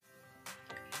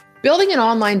Building an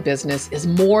online business is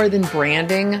more than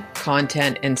branding,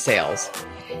 content, and sales.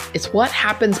 It's what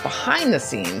happens behind the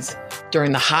scenes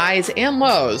during the highs and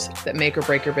lows that make or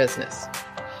break your business.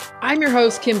 I'm your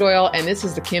host, Kim Doyle, and this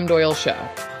is The Kim Doyle Show.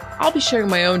 I'll be sharing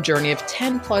my own journey of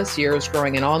 10 plus years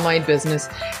growing an online business,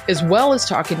 as well as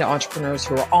talking to entrepreneurs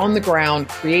who are on the ground,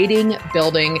 creating,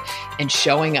 building, and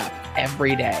showing up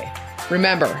every day.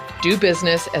 Remember, do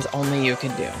business as only you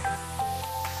can do.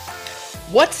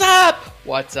 What's up?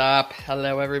 What's up?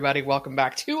 Hello, everybody. Welcome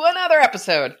back to another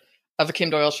episode of The Kim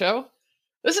Doyle Show.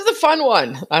 This is a fun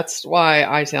one. That's why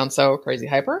I sound so crazy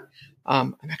hyper.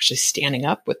 I'm actually standing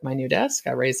up with my new desk.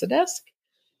 I raised the desk.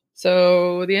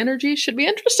 So the energy should be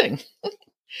interesting.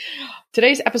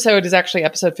 Today's episode is actually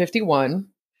episode 51.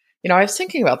 You know, I was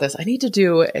thinking about this. I need to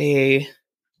do a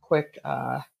quick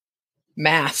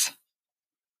math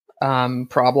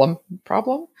problem.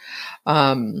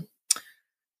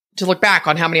 To look back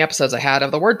on how many episodes I had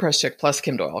of the WordPress Chick plus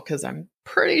Kim Doyle, because I'm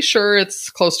pretty sure it's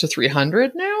close to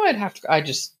 300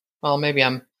 now. Maybe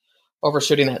I'm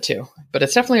overshooting that too, but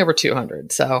it's definitely over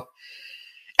 200. So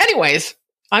anyways,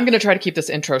 I'm going to try to keep this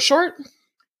intro short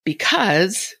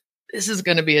because this is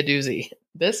going to be a doozy.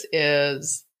 This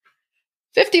is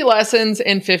 50 lessons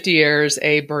in 50 years,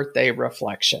 a birthday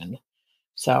reflection.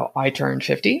 So I turned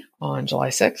 50 on July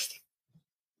 6th.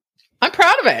 I'm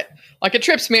proud of it. Like, it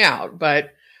trips me out,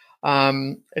 but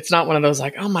it's not one of those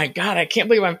like, oh my God, I can't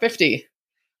believe I'm 50.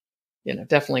 You know,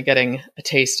 definitely getting a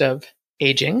taste of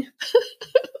aging,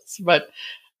 but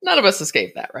none of us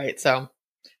escape that, right? So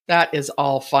that is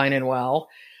all fine and well.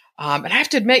 And I have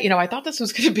to admit, I thought this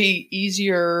was going to be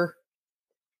easier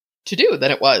to do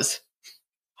than it was.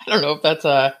 I don't know if that's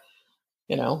a,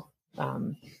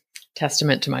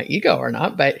 testament to my ego or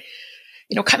not, but,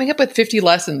 coming up with 50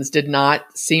 lessons did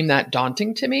not seem that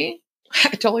daunting to me.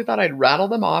 I totally thought I'd rattle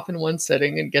them off in one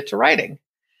sitting and get to writing.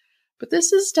 But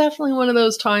this is definitely one of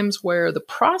those times where the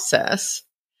process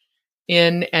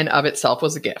in and of itself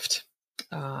was a gift.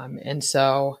 And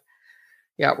so,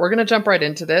 we're going to jump right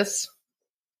into this.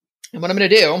 And what I'm going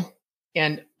to do,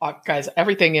 and guys,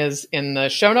 everything is in the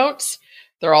show notes.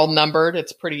 They're all numbered.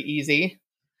 It's pretty easy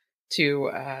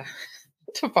to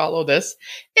follow this.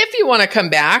 If you want to come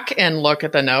back and look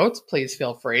at the notes, please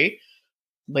feel free.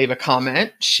 Leave a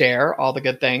comment, share, all the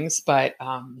good things. But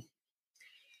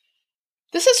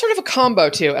this is sort of a combo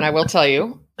too. And I will tell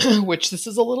you, which this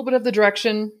is a little bit of the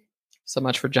direction. So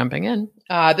much for jumping in.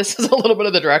 This is a little bit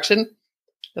of the direction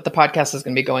that the podcast is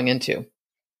going to be going into.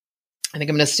 I think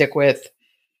I'm going to stick with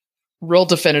real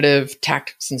definitive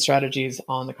tactics and strategies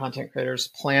on the Content Creators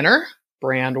Planner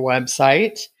brand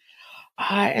website.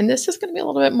 And this is going to be a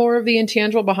little bit more of the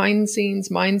intangible behind the scenes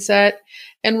mindset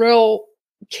and real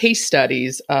case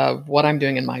studies of what I'm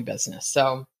doing in my business.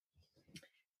 So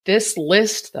this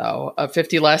list, though, of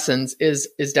 50 lessons is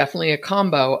definitely a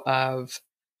combo of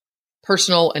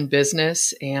personal and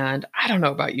business. And I don't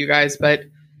know about you guys, but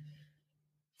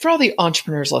for all the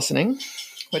entrepreneurs listening,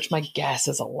 which my guess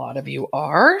is a lot of you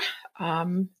are,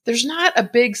 there's not a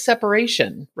big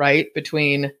separation, right,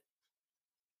 between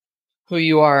who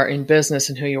you are in business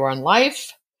and who you are in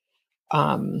life.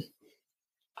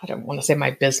 I don't want to say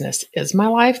my business is my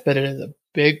life, but it is a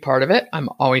big part of it. I'm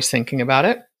always thinking about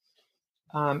it.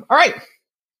 All right.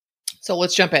 So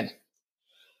let's jump in.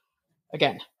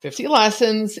 Again, 50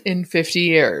 lessons in 50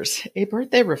 years, a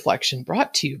birthday reflection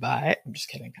brought to you by, I'm just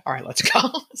kidding. All right, let's go.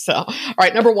 So, all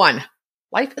right. Number one,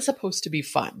 life is supposed to be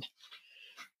fun.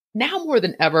 Now more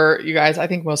than ever, you guys, I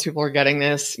think most people are getting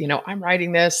this. I'm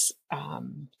writing this,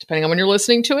 depending on when you're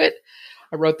listening to it.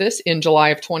 I wrote this in July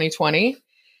of 2020.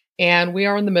 And we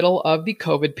are in the middle of the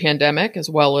COVID pandemic, as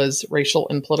well as racial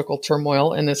and political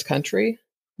turmoil in this country,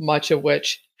 much of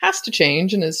which has to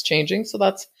change and is changing. So I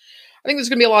think there's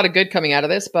going to be a lot of good coming out of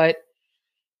this, but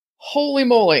holy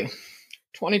moly,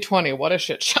 2020, what a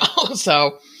shit show.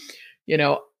 So,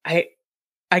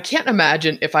 I can't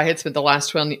imagine if I had spent the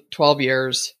last 12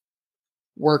 years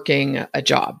working a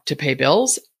job to pay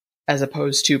bills as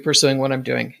opposed to pursuing what I'm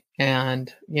doing.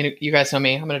 And, you guys know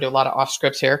me, I'm going to do a lot of off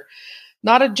scripts here.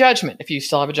 Not a judgment if you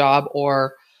still have a job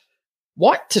or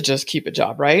want to just keep a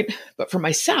job, right? But for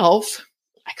myself,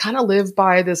 I kind of live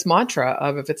by this mantra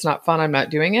of if it's not fun, I'm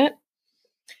not doing it.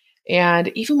 And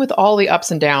even with all the ups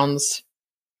and downs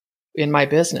in my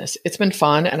business, it's been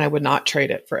fun and I would not trade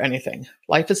it for anything.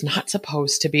 Life is not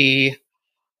supposed to be,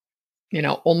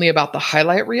 only about the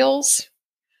highlight reels.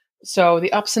 So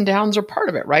the ups and downs are part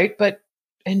of it, right? But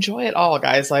enjoy it all,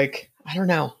 guys. Like, I don't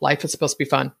know. Life is supposed to be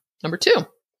fun. Number two,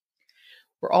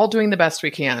 we're all doing the best we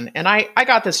can. And I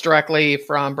got this directly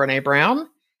from Brene Brown.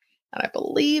 And I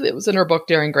believe it was in her book,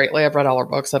 Daring Greatly. I've read all her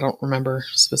books. I don't remember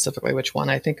specifically which one.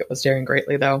 I think it was Daring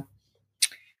Greatly, though.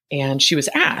 And she was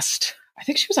asked, I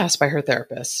think she was asked by her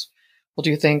therapist, well, do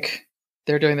you think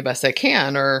they're doing the best they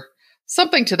can or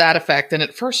something to that effect? And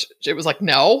at first it was like,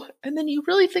 no. And then you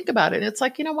really think about it. And it's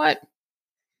like, you know what?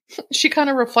 She kind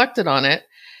of reflected on it.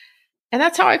 And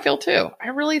that's how I feel too. I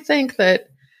really think that,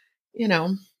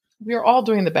 we're all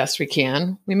doing the best we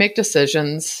can. We make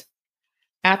decisions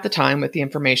at the time with the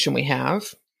information we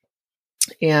have.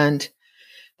 And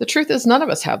the truth is none of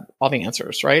us have all the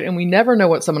answers, right? And we never know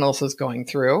what someone else is going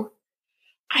through.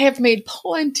 I have made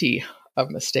plenty of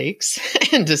mistakes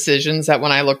and decisions that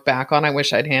when I look back on, I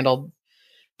wish I'd handled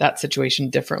that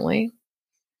situation differently.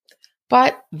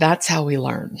 But that's how we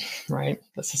learn, right?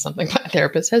 This is something my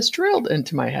therapist has drilled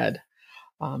into my head.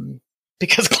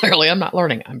 Because clearly I'm not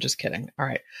learning. I'm just kidding. All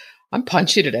right. I'm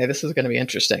punchy today. This is going to be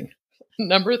interesting.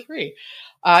 Number 3,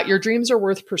 your dreams are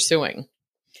worth pursuing.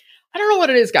 I don't know what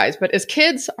it is, guys, but as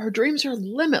kids, our dreams are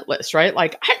limitless, right?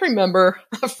 Like I remember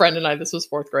a friend and I, this was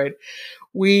 4th grade.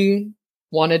 We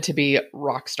wanted to be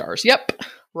rock stars. Yep.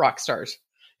 Rock stars.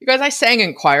 You guys, I sang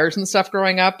in choirs and stuff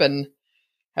growing up and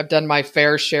have done my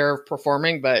fair share of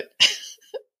performing, but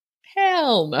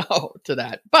hell no to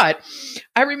that. But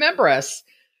I remember us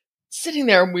sitting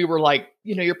there and we were like,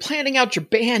 you're planning out your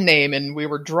band name and we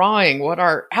were drawing what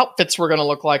our outfits were going to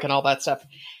look like and all that stuff.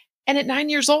 And at 9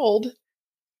 years old,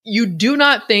 you do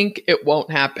not think it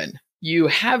won't happen. You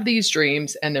have these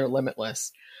dreams and they're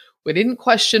limitless. We didn't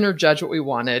question or judge what we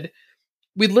wanted.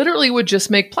 We literally would just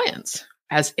make plans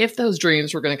as if those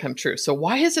dreams were going to come true. So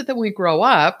why is it that when we grow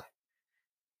up,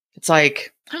 it's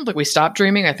like, I don't think we stop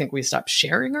dreaming. I think we stop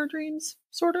sharing our dreams,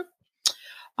 sort of.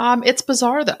 It's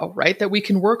bizarre though, right? That we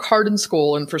can work hard in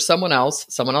school and for someone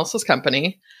else's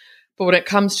company. But when it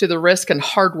comes to the risk and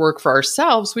hard work for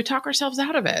ourselves, we talk ourselves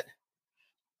out of it.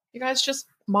 You guys, just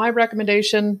my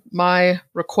recommendation, my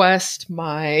request,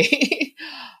 my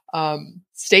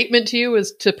statement to you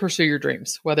is to pursue your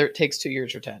dreams, whether it takes 2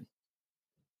 years or 10.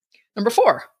 Number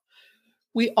 4,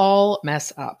 we all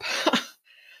mess up.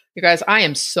 You guys, I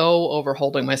am so over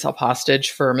holding myself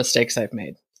hostage for mistakes I've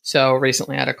made. So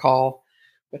recently I had a call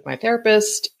with my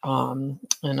therapist, and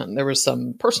there was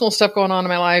some personal stuff going on in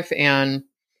my life. And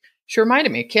she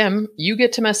reminded me, Kim, you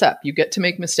get to mess up. You get to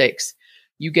make mistakes.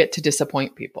 You get to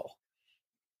disappoint people.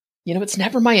 It's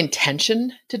never my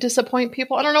intention to disappoint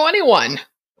people. I don't know anyone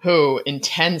who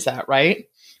intends that, right?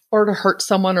 Or to hurt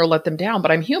someone or let them down,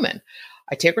 but I'm human.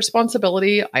 I take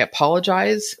responsibility. I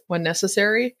apologize when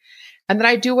necessary. And then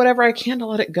I do whatever I can to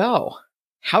let it go.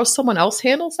 How someone else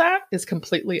handles that is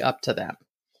completely up to them.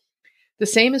 The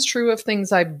same is true of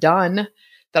things I've done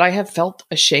that I have felt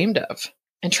ashamed of.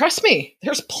 And trust me,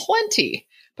 there's plenty,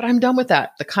 but I'm done with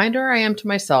that. The kinder I am to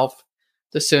myself,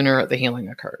 the sooner the healing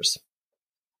occurs.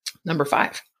 Number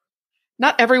 5,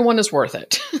 not everyone is worth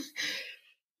it.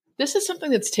 This is something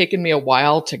that's taken me a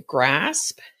while to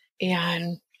grasp.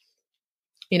 And,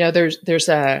 there's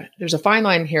a fine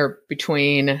line here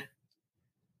between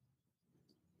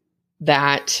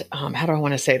that, how do I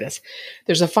want to say this?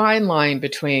 There's a fine line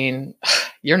between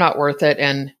you're not worth it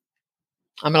and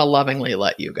I'm going to lovingly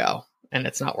let you go and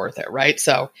it's not worth it, right?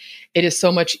 So it is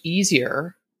so much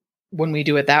easier when we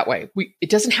do it that way. It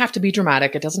doesn't have to be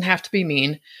dramatic. It doesn't have to be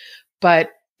mean. But,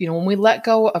 when we let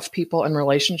go of people and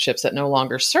relationships that no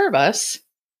longer serve us,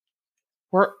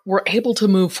 we're able to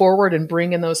move forward and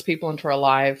bring in those people into our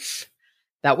life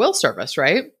that will serve us,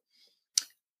 right?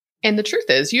 And the truth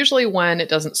is, usually when it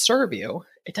doesn't serve you,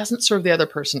 it doesn't serve the other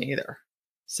person either.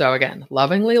 So again,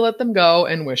 lovingly let them go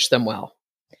and wish them well.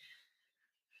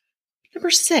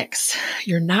 Number 6,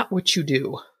 you're not what you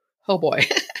do. Oh boy,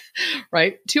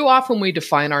 right? Too often we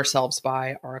define ourselves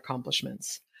by our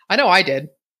accomplishments. I know I did,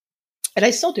 and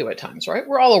I still do at times, right?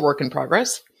 We're all a work in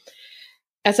progress.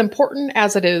 As important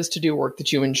as it is to do work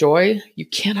that you enjoy, you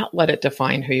cannot let it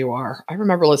define who you are. I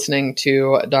remember listening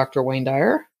to Dr. Wayne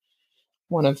Dyer,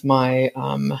 one of my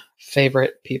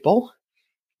favorite people.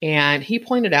 And he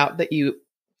pointed out that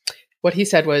what he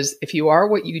said was, if you are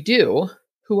what you do,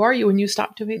 who are you when you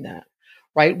stop doing that,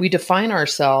 right? We define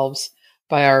ourselves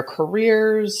by our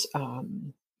careers. I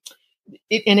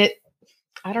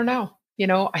don't know,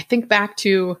 I think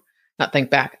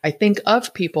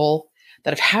of people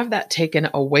that have that taken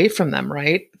away from them,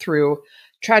 right? Through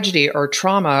tragedy or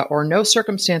trauma or no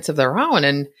circumstance of their own.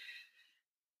 And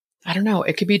I don't know,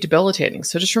 it could be debilitating.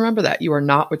 So just remember that you are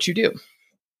not what you do.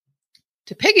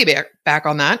 To piggyback back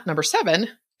on that, number 7,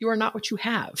 you are not what you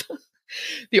have.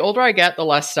 The older I get, the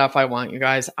less stuff I want, you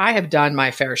guys. I have done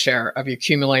my fair share of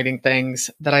accumulating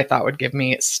things that I thought would give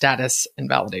me status and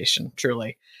validation,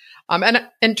 truly.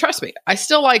 And trust me, I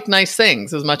still like nice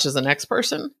things as much as the next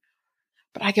person,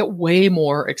 but I get way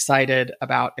more excited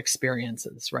about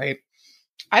experiences, right?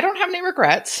 I don't have any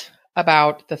regrets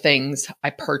about the things I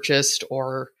purchased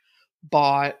or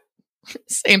bought.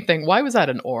 Same thing. Why was that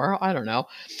an or? I don't know.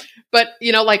 But,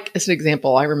 like as an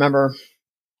example, I remember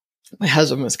my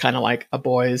husband was kind of like a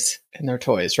boys and their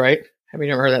toys, right? Have you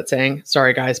never heard that saying?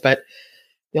 Sorry, guys, but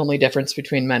the only difference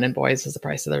between men and boys is the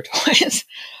price of their toys.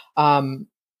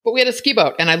 But we had a ski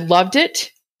boat and I loved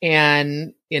it.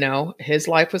 And, his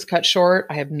life was cut short.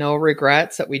 I have no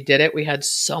regrets that we did it. We had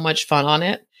so much fun on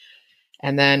it.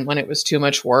 And then when it was too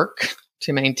much work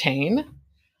to maintain,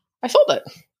 I sold it.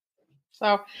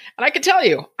 So, and I can tell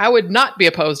you, I would not be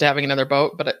opposed to having another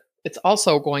boat, but it's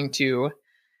also going to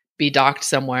be docked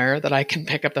somewhere that I can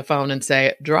pick up the phone and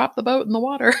say, drop the boat in the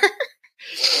water.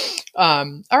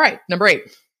 All right. Number 8,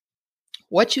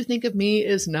 what you think of me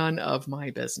is none of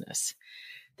my business.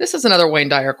 This is another Wayne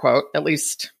Dyer quote, at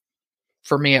least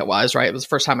for me it was, right? It was the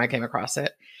first time I came across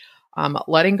it.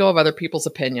 Letting go of other people's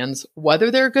opinions, whether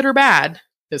they're good or bad,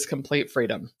 is complete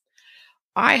freedom.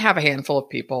 I have a handful of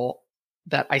people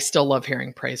that I still love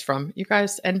hearing praise from, you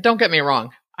guys. And don't get me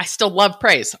wrong, I still love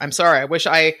praise. I'm sorry. I wish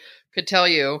I could tell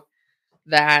you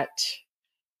that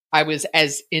I was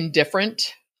as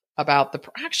indifferent about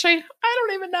actually, I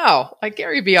don't even know. Like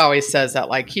Gary Vee always says that,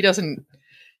 like he doesn't,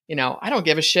 I don't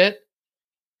give a shit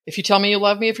if you tell me you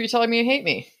love me, if you're telling me you hate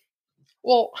me.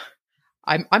 Well,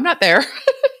 I'm not there.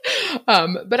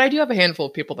 But I do have a handful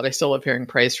of people that I still love hearing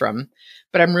praise from,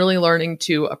 but I'm really learning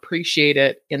to appreciate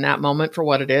it in that moment for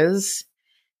what it is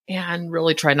and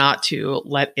really try not to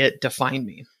let it define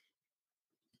me.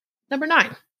 Number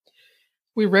 9,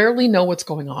 we rarely know what's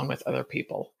going on with other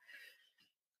people.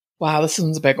 Wow, this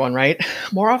one's a big one, right?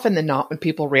 More often than not, when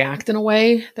people react in a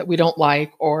way that we don't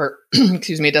like or,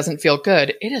 it doesn't feel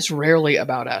good, it is rarely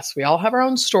about us. We all have our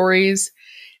own stories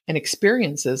and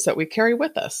experiences that we carry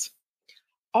with us.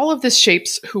 All of this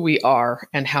shapes who we are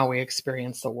and how we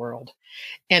experience the world.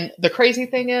 And the crazy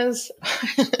thing is,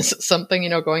 something,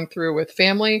 going through with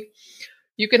family,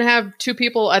 you can have 2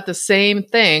 people at the same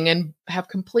thing and have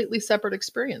completely separate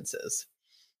experiences.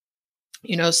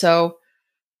 So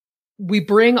we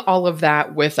bring all of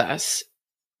that with us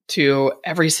to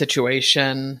every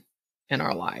situation in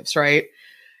our lives, right?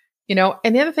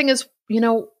 And the other thing is,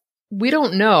 we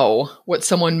don't know what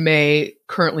someone may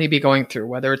currently be going through,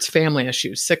 whether it's family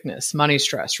issues, sickness, money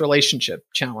stress, relationship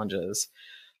challenges,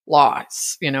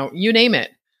 loss, you name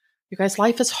it. You guys,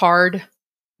 life is hard.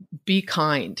 Be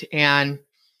kind. And,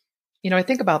 I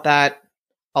think about that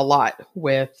a lot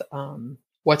with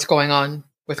what's going on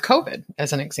with COVID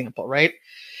as an example, right?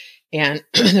 And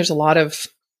there's a lot of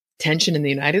tension in the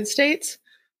United States.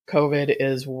 COVID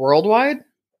is worldwide.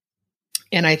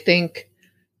 And I think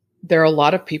there are a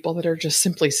lot of people that are just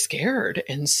simply scared.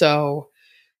 And so,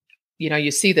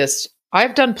 you see this.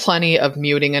 I've done plenty of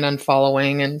muting and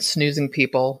unfollowing and snoozing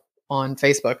people on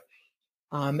Facebook.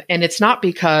 And it's not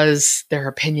because their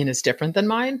opinion is different than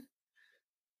mine.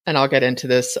 And I'll get into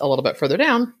this a little bit further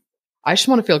down. I just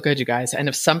want to feel good, you guys. And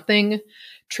if something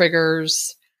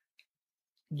triggers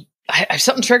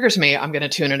me, I'm going to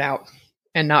tune it out.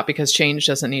 And not because change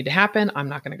doesn't need to happen. I'm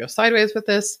not going to go sideways with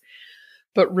this.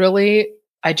 But really,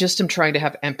 I just am trying to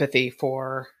have empathy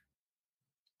for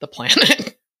the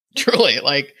planet. Truly,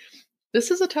 like,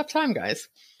 this is a tough time, guys.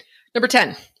 Number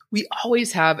 10, we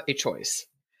always have a choice.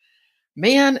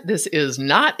 Man, this is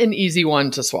not an easy one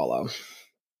to swallow.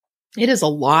 It is a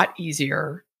lot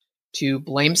easier to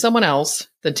blame someone else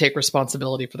than take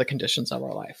responsibility for the conditions of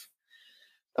our life.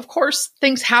 Of course,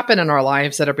 things happen in our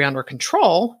lives that are beyond our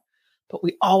control, but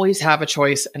we always have a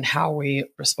choice in how we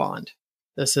respond.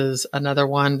 This is another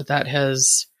one that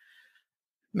has,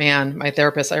 my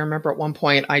therapist, I remember at one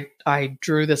point I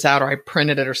drew this out, or I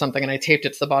printed it or something, and I taped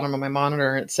it to the bottom of my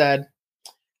monitor, and it said,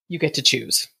 you get to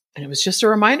choose. And it was just a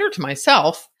reminder to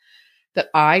myself that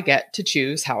I get to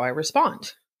choose how I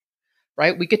respond,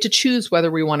 right? We get to choose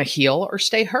whether we want to heal or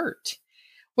stay hurt.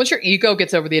 Once your ego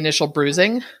gets over the initial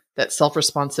bruising that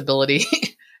self-responsibility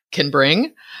can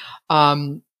bring,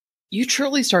 you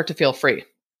truly start to feel free.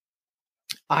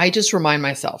 I just remind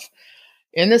myself,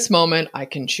 in this moment, I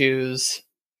can choose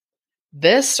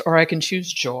this, or I can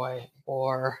choose joy,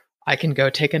 or I can go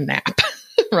take a nap,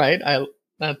 right?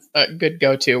 That's a good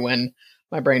go-to when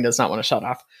my brain does not want to shut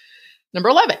off. Number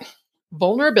 11,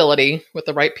 vulnerability with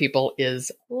the right people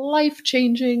is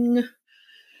life-changing.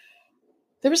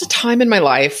 There was a time in my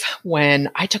life when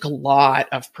I took a lot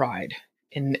of pride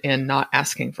in not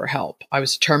asking for help. I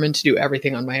was determined to do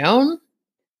everything on my own.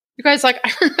 You guys, I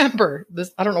remember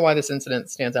this. I don't know why this incident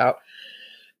stands out.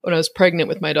 When I was pregnant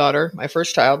with my daughter, my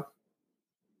first child,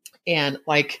 and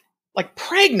like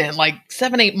pregnant, like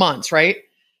 7, 8 months. Right.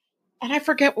 And I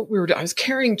forget what we were doing. I was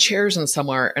carrying chairs in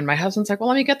somewhere and my husband's like, well,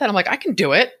 let me get that. I'm like, I can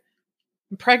do it.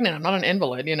 I'm pregnant. I'm not an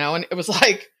invalid, And it was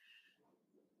like,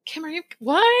 Kim, are you,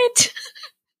 what?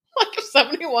 Like if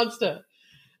somebody wants to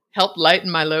help lighten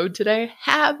my load today,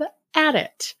 have at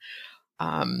it.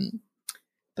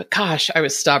 But gosh, I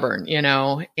was stubborn,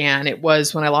 and it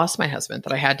was when I lost my husband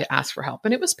that I had to ask for help.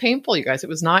 And it was painful, you guys. It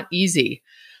was not easy,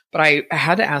 but I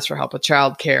had to ask for help with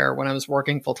childcare when I was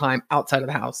working full time outside of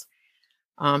the house.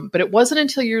 But it wasn't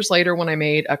until years later when I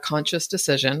made a conscious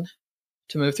decision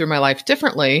to move through my life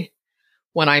differently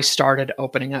when I started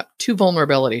opening up to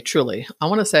vulnerability, truly. I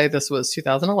want to say this was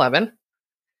 2011.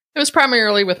 It was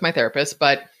primarily with my therapist,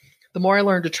 but the more I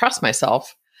learned to trust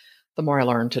myself, the more I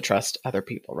learned to trust other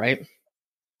people, right?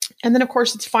 And then, of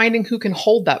course, it's finding who can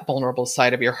hold that vulnerable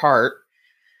side of your heart.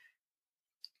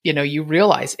 You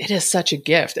realize it is such a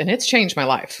gift, and it's changed my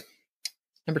life.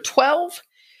 Number 12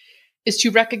 is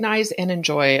to recognize and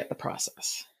enjoy the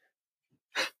process.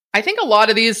 I think a lot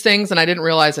of these things, and I didn't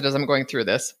realize it as I'm going through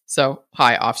this, so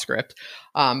hi, off script,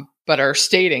 but are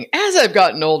stating, as I've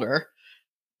gotten older,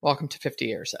 welcome to 50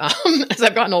 years, as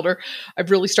I've gotten older,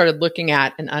 I've really started looking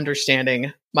at and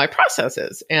understanding my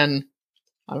processes. And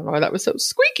I don't know why that was so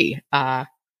squeaky. My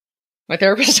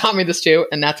therapist taught me this too,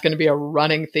 and that's going to be a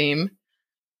running theme.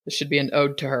 This should be an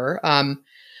ode to her.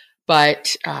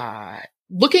 But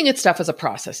looking at stuff as a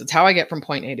process, it's how I get from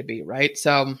point A to B, right?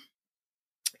 So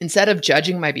instead of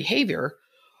judging my behavior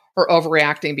or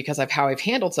overreacting because of how I've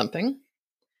handled something,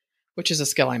 which is a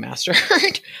skill I mastered,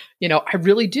 I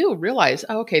really do realize,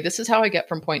 okay, this is how I get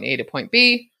from point A to point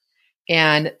B.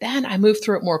 And then I move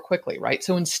through it more quickly, right?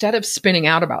 So instead of spinning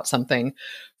out about something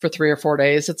for 3 or 4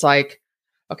 days, it's like,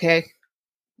 okay,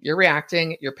 you're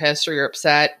reacting, you're pissed or you're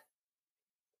upset.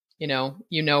 You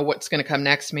know what's going to come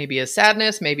next. Maybe is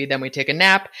sadness. Maybe then we take a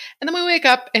nap and then we wake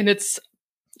up and it's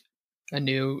a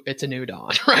new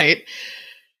dawn, right?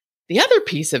 The other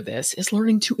piece of this is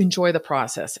learning to enjoy the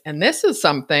process. And this is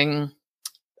something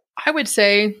I would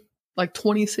say like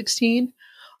 2016,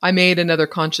 I made another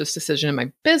conscious decision in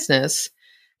my business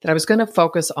that I was going to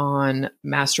focus on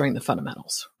mastering the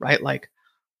fundamentals, right? Like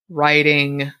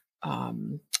writing,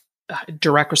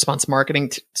 direct response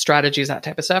marketing strategies, that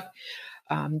type of stuff.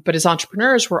 But as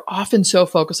entrepreneurs, we're often so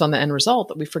focused on the end result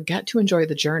that we forget to enjoy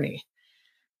the journey.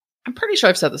 I'm pretty sure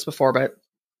I've said this before, but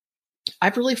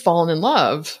I've really fallen in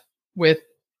love with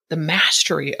the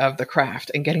mastery of the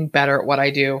craft and getting better at what I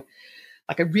do.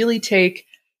 Like I really take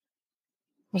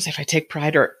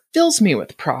pride, or it fills me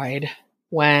with pride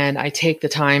when I take the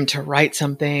time to write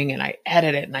something and I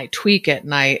edit it and I tweak it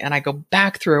and I go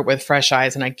back through it with fresh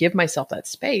eyes and I give myself that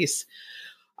space.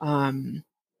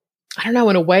 I don't know,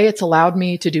 in a way it's allowed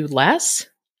me to do less,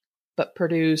 but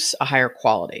produce a higher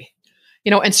quality.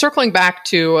 And circling back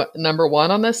to number 1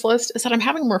 on this list is that I'm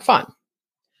having more fun.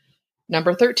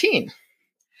 Number 13,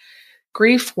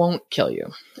 grief won't kill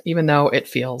you, even though it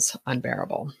feels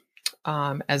unbearable.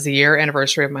 As the year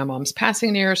anniversary of my mom's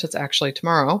passing nears, it's actually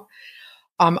tomorrow.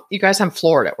 You guys, I'm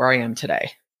floored at where I am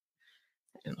today.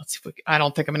 And let's see if I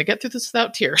don't think I'm going to get through this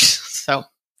without tears. So,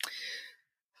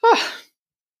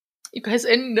 you guys,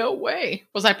 in no way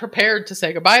was I prepared to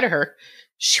say goodbye to her.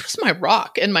 She was my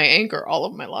rock and my anchor all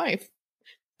of my life.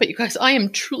 But you guys, I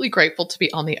am truly grateful to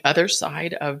be on the other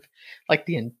side of like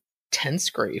the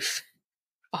intense grief.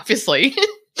 Obviously,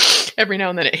 every now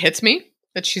and then it hits me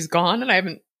that she's gone and I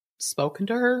haven't spoken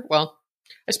to her. Well,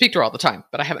 I speak to her all the time,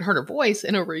 but I haven't heard her voice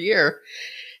in over a year.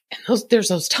 And there's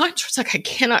those times where it's like I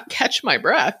cannot catch my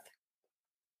breath.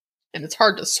 And it's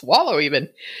hard to swallow even,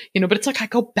 but it's like I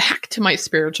go back to my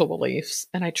spiritual beliefs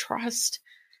and I trust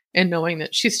in knowing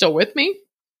that she's still with me.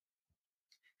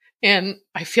 And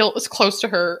I feel as close to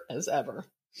her as ever.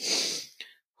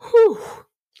 Whew.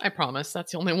 I promise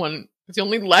that's the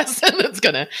only lesson that's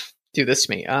going to do this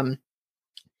to me.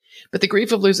 But the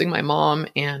grief of losing my mom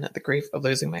and the grief of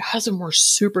losing my husband were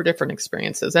super different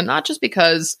experiences. And not just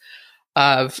because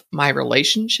of my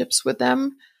relationships with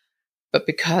them, but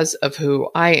because of who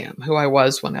I am, who I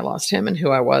was when I lost him and who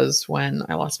I was when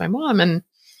I lost my mom. And,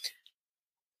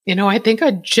 I think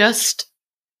I just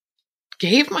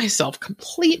gave myself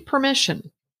complete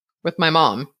permission with my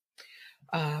mom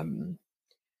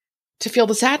to feel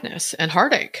the sadness and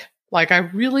heartache. Like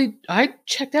I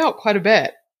checked out quite a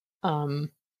bit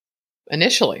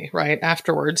initially, right?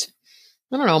 Afterwards,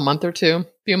 I don't know, a month or two,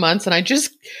 few months. And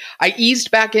I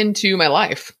eased back into my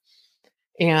life.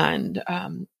 And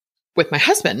with my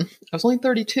husband, I was only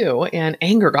 32 and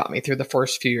anger got me through the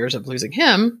first few years of losing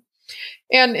him.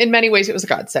 And in many ways it was a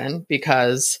godsend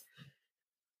because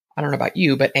I don't know about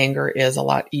you, but anger is a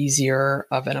lot easier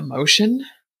of an emotion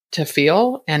to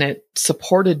feel. And it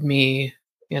supported me,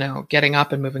 getting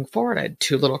up and moving forward. I had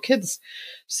 2 little kids.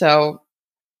 So,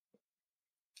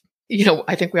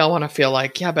 I think we all want to feel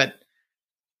like, yeah, but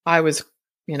I was,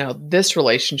 this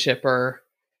relationship, or,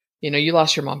 you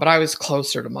lost your mom, but I was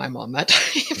closer to my mom, that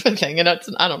type of thing. And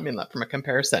I don't mean that from a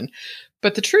comparison,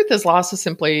 but the truth is loss is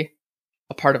simply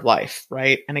a part of life,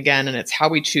 right? And it's how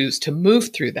we choose to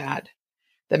move through that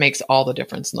makes all the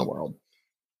difference in the world.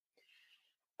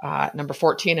 Number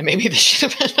 14, and maybe this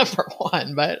should have been number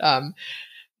 1, but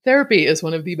therapy is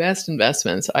one of the best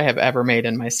investments I have ever made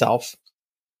in myself.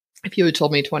 If you had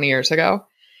told me 20 years ago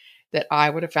that I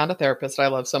would have found a therapist I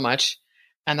love so much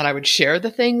and that I would share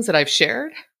the things that I've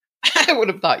shared, I would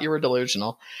have thought you were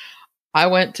delusional. I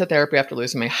went to therapy after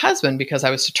losing my husband because I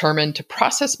was determined to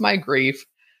process my grief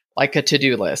like a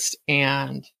to-do list.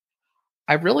 And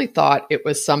I really thought it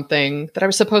was something that I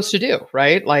was supposed to do,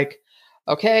 right? Like,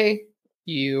 okay,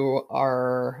 you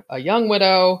are a young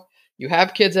widow, you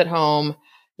have kids at home,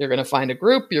 you're going to find a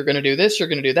group, you're going to do this, you're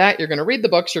going to do that, you're going to read the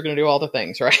books, you're going to do all the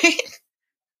things, right?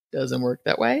 Doesn't work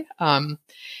that way. And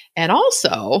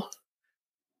also,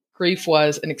 grief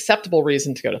was an acceptable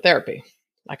reason to go to therapy.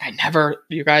 Like I would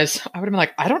have been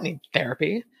like, I don't need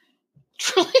therapy.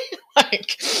 Truly,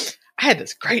 like I had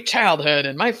this great childhood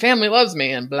and my family loves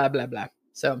me and blah, blah, blah.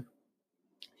 So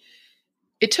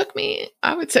it took me,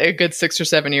 I would say, a good 6 or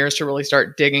 7 years to really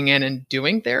start digging in and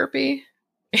doing therapy,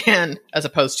 and as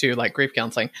opposed to like grief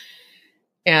counseling.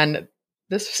 And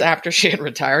this was after she had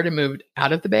retired and moved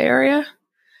out of the Bay Area.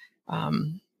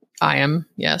 I am,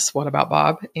 yes, what about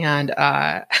Bob? And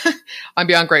I'm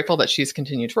beyond grateful that she's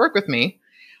continued to work with me.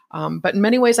 But in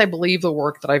many ways, I believe the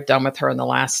work that I've done with her in the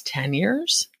last 10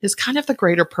 years is kind of the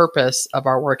greater purpose of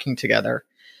our working together.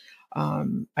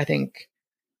 I think,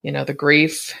 the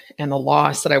grief and the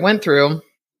loss that I went through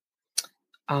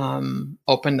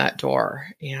opened that door.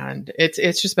 And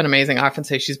it's just been amazing. I often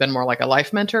say she's been more like a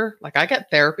life mentor. Like I get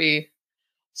therapy,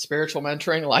 spiritual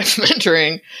mentoring, life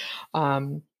mentoring.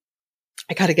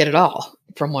 I got to get it all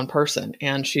from one person.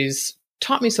 And she's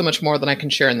taught me so much more than I can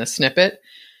share in this snippet.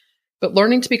 But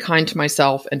learning to be kind to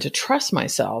myself and to trust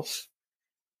myself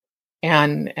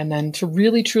and then to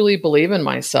really, truly believe in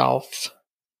myself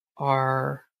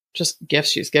are just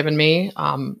gifts she's given me.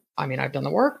 I've done the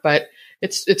work, but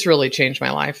it's really changed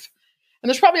my life. And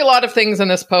there's probably a lot of things in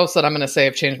this post that I'm going to say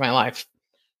have changed my life.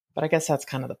 But I guess that's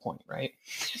kind of the point, right?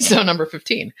 So number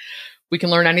 15, we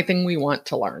can learn anything we want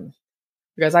to learn.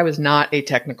 Because I was not a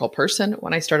technical person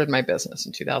when I started my business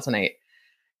in 2008.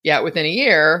 Yet within a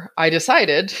year, I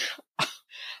decided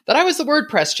that I was the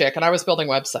WordPress chick and I was building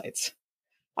websites.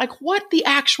 Like what the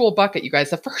actual bucket, you guys?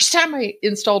 The first time I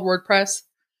installed WordPress,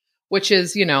 which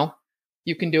is,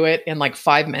 you can do it in like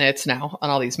 5 minutes now on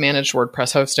all these managed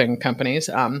WordPress hosting companies.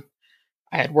 I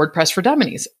had WordPress for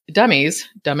dummies.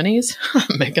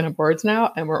 I'm making up words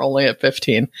now, and we're only at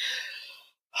 15.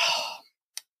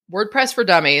 WordPress for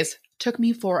dummies took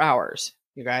me 4 hours,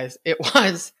 you guys. It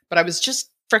was, but I was just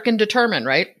freaking determined,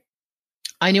 right?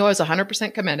 I knew I was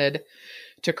 100% committed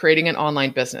to creating an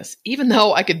online business, even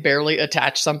though I could barely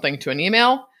attach something to an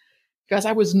email, because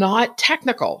I was not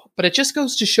technical. But it just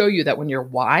goes to show you that when your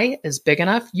why is big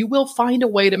enough, you will find a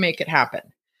way to make it happen.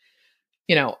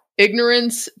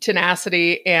 Ignorance,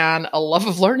 tenacity, and a love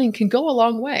of learning can go a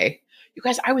long way. You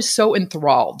guys, I was so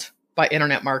enthralled by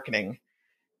internet marketing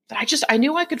that I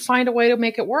knew I could find a way to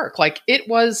make it work. Like it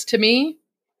was, to me,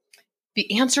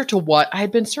 the answer to what I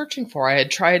had been searching for. I had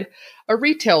tried a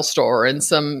retail store and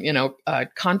some,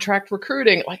 contract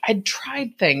recruiting. Like I'd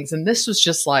tried things, and this was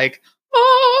just like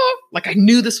I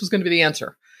knew this was going to be the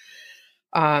answer.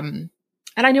 And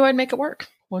I knew I'd make it work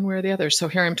one way or the other. So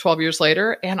here I am 12 years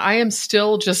later, and I am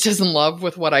still just as in love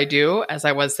with what I do as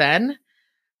I was then.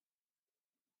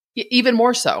 Even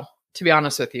more so, to be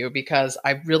honest with you, because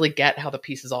I really get how the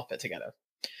pieces all fit together.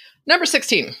 Number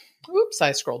 16. Oops,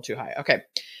 I scrolled too high. Okay.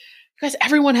 Guys,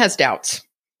 everyone has doubts.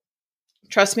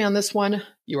 Trust me on this one.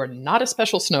 You are not a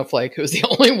special snowflake who is the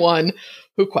only one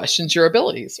who questions your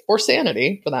abilities or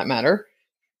sanity, for that matter.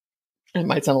 It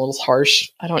might sound a little harsh.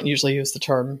 I don't usually use the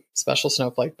term special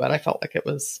snowflake, but I felt like it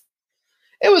was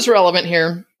relevant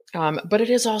here. But it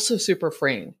is also super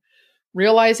freeing.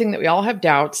 Realizing that we all have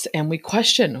doubts and we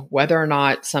question whether or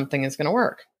not something is going to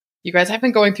work. You guys, I've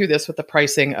been going through this with the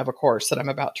pricing of a course that I'm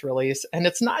about to release, and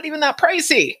it's not even that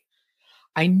pricey.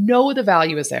 I know the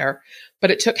value is there,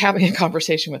 but it took having a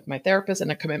conversation with my therapist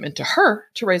and a commitment to her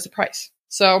to raise the price.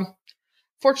 So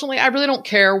fortunately, I really don't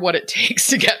care what it takes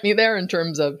to get me there in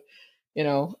terms of,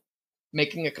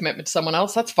 making a commitment to someone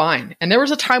else. That's fine. And there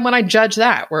was a time when I judged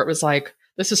that, where it was like,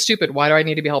 This is stupid. Why do I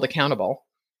need to be held accountable?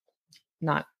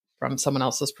 Not from someone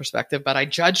else's perspective, but I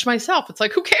judged myself. It's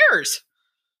like, who cares?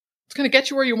 It's going to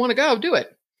get you where you want to go. Do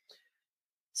it.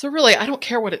 So really, I don't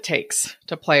care what it takes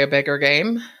to play a bigger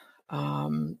game.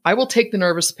 I will take the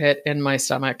nervous pit in my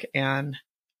stomach and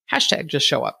hashtag just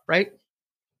show up, right?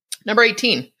 Number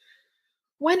 18,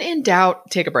 when in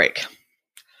doubt, take a break.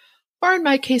 Or in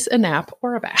my case, a nap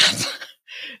or a bath.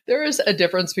 There is a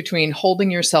difference between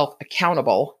holding yourself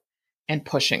accountable and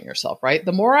pushing yourself, right?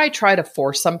 The more I try to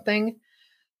force something,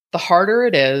 the harder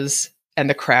it is and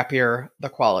the crappier the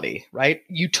quality, right?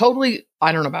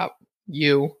 I don't know about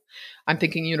you. I'm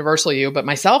thinking universal you, but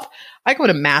myself, I go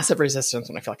into massive resistance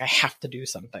when I feel like I have to do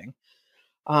something.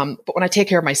 But when I take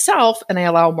care of myself and I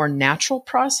allow a more natural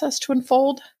process to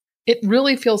unfold, it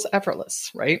really feels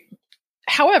effortless, right?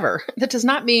 However, that does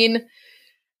not mean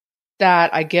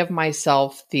that I give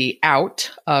myself the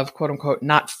out of quote unquote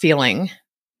not feeling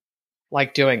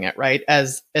like doing it, right?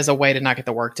 As a way to not get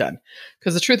the work done.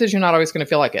 Because the truth is you're not always going to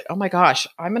feel like it. Oh my gosh,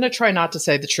 I'm going to try not to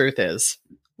say the truth is.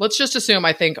 Let's just assume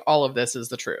I think all of this is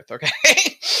the truth, okay?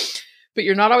 But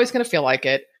you're not always going to feel like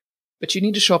it, but you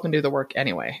need to show up and do the work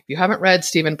anyway. If you haven't read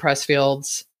Stephen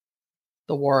Pressfield's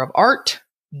The War of Art,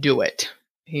 do it.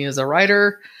 He is a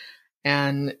writer.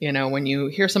 And, when you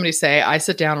hear somebody say, I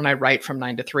sit down and I write from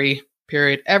 9 to 3,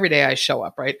 period, every day I show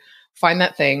up, right? Find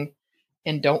that thing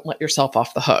and don't let yourself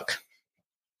off the hook.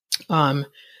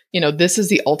 This is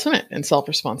the ultimate in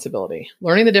self-responsibility.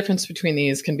 Learning the difference between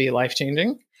these can be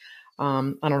life-changing. I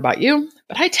don't know about you,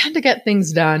 but I tend to get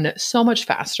things done so much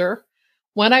faster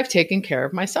when I've taken care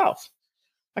of myself.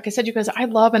 Like I said, you guys, I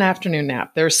love an afternoon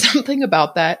nap. There's something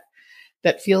about that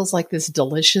feels like this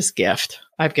delicious gift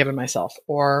I've given myself,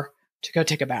 or to go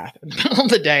take a bath in the middle of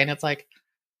the day. And it's like,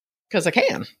 because I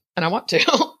can and I want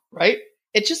to, right?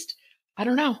 It just, I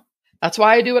don't know. That's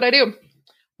why I do what I do.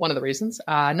 One of the reasons.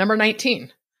 Number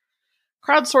 19,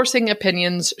 crowdsourcing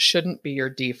opinions shouldn't be your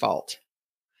default.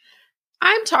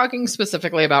 I'm talking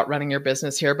specifically about running your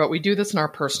business here, but we do this in our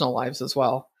personal lives as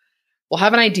well. We'll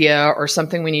have an idea or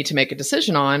something we need to make a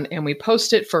decision on, and we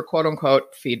post it for quote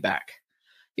unquote feedback.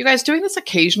 You guys, doing this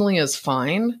occasionally is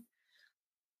fine.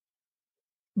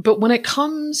 But when it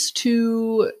comes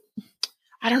to,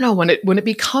 I don't know, when it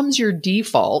becomes your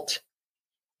default,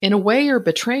 in a way you're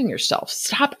betraying yourself.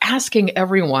 Stop asking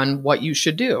everyone what you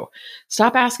should do.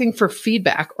 Stop asking for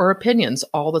feedback or opinions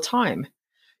all the time.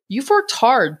 You've worked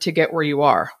hard to get where you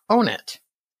are. Own it.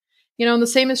 And the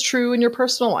same is true in your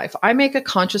personal life. I make a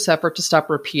conscious effort to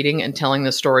stop repeating and telling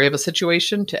the story of a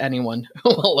situation to anyone who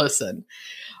will listen.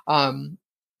 And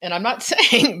I'm not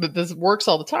saying that this works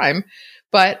all the time,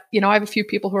 but, I have a few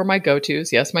people who are my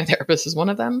go-tos. Yes, my therapist is one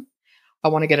of them. I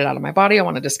want to get it out of my body. I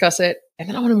want to discuss it, and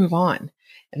then I want to move on.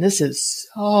 And this is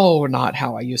so not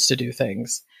how I used to do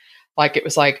things. Like, it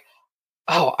was like,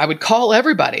 oh, I would call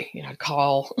everybody. I'd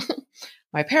call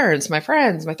my parents, my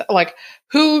friends,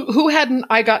 who hadn't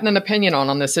I gotten an opinion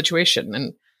on this situation?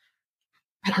 And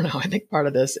I don't know. I think part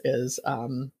of this is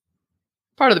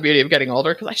part of the beauty of getting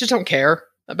older, because I just don't care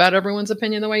about everyone's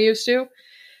opinion the way I used to.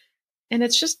 And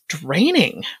it's just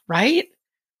draining, right?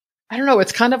 I don't know.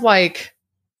 It's kind of like,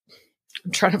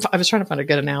 I was trying to find a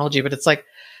good analogy, but it's like,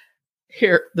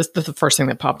 here, this is the first thing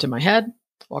that popped in my head.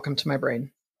 Welcome to my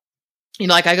brain.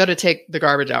 I go to take the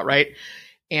garbage out, right?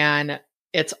 And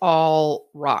it's all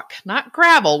rock, not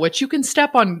gravel, which you can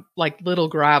step on like little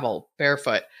gravel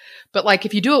barefoot. But like,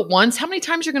 if you do it once, how many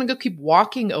times you're going to go keep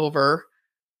walking over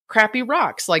crappy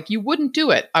rocks? Like, you wouldn't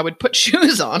do it. I would put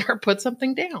shoes on or put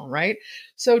something down, right?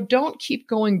 So don't keep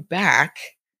going back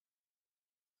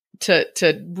to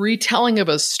retelling of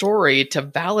a story to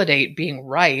validate being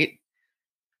right,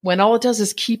 when all it does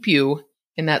is keep you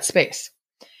in that space.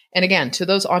 And again, to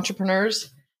those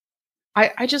entrepreneurs, I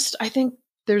think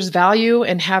there's value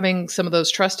in having some of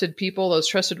those trusted people, those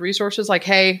trusted resources. Like,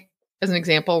 hey, as an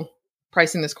example,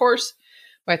 pricing this course,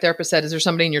 my therapist said, is there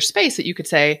somebody in your space that you could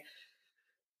say,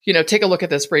 take a look at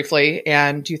this briefly,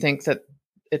 and do you think that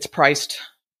it's priced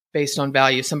based on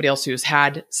value? Somebody else who's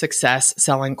had success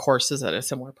selling courses at a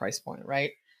similar price point,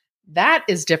 right? That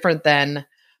is different than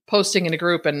posting in a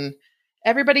group and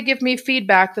everybody give me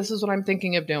feedback. This is what I'm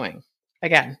thinking of doing.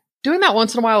 Again, doing that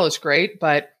once in a while is great,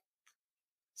 but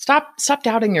stop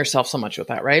doubting yourself so much with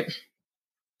that, right?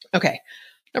 Okay.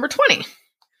 Number 20,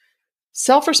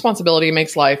 self-responsibility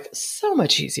makes life so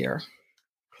much easier.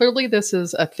 Clearly, this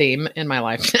is a theme in my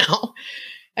life now.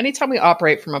 Anytime we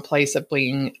operate from a place of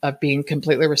being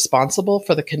completely responsible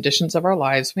for the conditions of our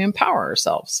lives, we empower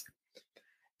ourselves.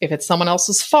 If it's someone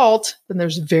else's fault, then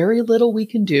there's very little we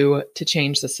can do to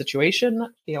change the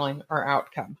situation, feeling, or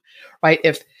outcome, right?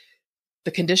 If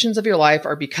The conditions of your life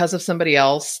are because of somebody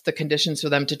else. The conditions for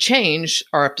them to change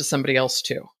are up to somebody else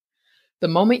too. The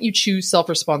moment you choose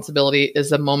self-responsibility is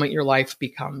the moment your life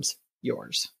becomes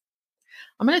yours.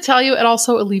 I'm going to tell you, it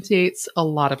also alleviates a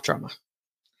lot of drama.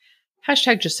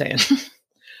 Hashtag just saying.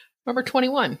 Number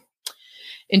 21.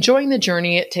 Enjoying the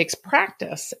journey, it takes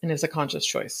practice and is a conscious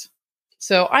choice.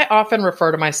 So I often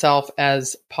refer to myself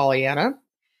as Pollyanna.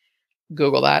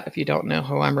 Google that if you don't know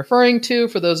who I'm referring to,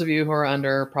 for those of you who are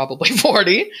under probably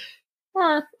 40.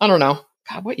 Or, I don't know.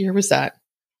 God, what year was that?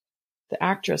 The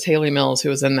actress Haley Mills, who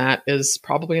was in that, is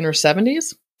probably in her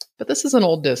 70s. But this is an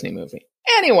old Disney movie.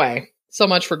 Anyway, so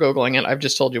much for Googling it. I've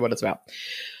just told you what it's about.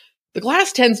 The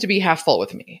glass tends to be half full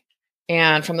with me.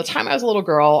 And from the time I was a little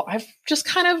girl, I've just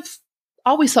kind of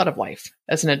always thought of life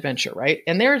as an adventure, right?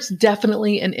 And there's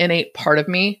definitely an innate part of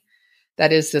me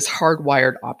that is this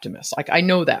hardwired optimist. Like, I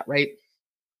know that, right?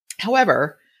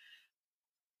 However,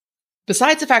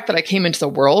 besides the fact that I came into the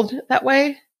world that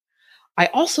way, I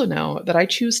also know that I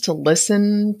choose to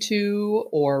listen to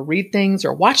or read things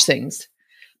or watch things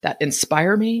that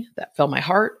inspire me, that fill my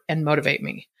heart and motivate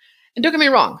me. And don't get me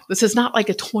wrong, this is not like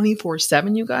a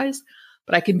 24/7, you guys,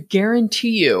 but I can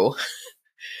guarantee you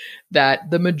that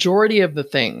the majority of the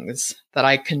things that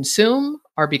I consume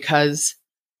are because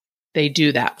they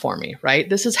do that for me, right?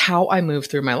 This is how I move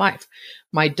through my life.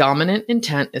 My dominant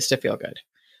intent is to feel good.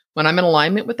 When I'm in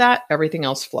alignment with that, everything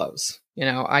else flows.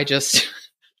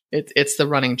 It's the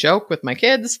running joke with my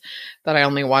kids that I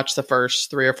only watch the first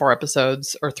 3 or 4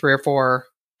 episodes or 3 or 4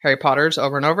 Harry Potters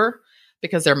over and over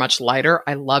because they're much lighter.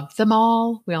 I love them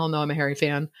all. We all know I'm a Harry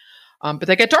fan, but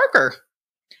they get darker.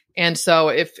 And so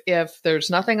if there's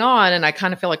nothing on and I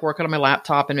kind of feel like working on my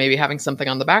laptop and maybe having something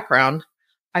on the background,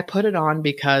 I put it on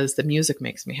because the music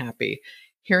makes me happy.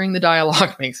 Hearing the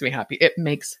dialogue makes me happy. It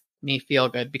makes me feel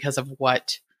good because of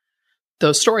what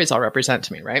those stories all represent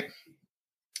to me, right?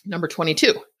 Number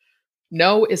 22.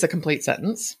 No is a complete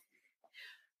sentence.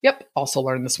 Yep. Also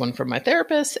learned this one from my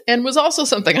therapist and was also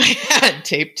something I had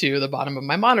taped to the bottom of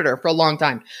my monitor for a long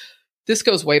time. This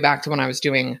goes way back to when I was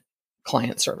doing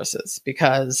client services,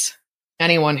 because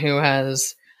anyone who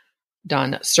has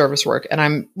done service work, and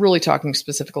I'm really talking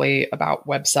specifically about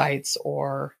websites,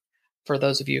 or for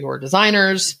those of you who are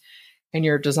designers and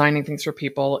you're designing things for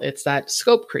people, it's that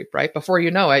scope creep, right? Before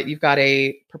you know it, you've got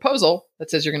a proposal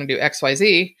that says you're going to do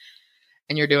XYZ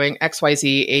and you're doing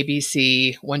XYZ,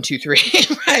 ABC, 1, 2, 3,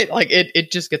 right? Like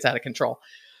it just gets out of control.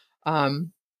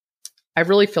 I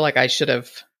really feel like I should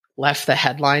have left the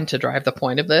headline to drive the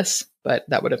point of this, but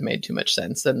that would have made too much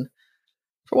sense. And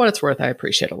for what it's worth, I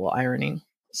appreciate a little irony.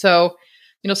 So,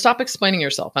 stop explaining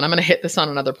yourself. And I'm going to hit this on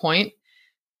another point.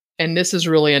 And this is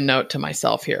really a note to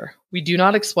myself here. We do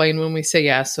not explain when we say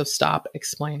yes, so stop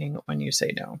explaining when you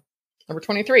say no. Number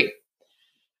 23,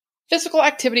 physical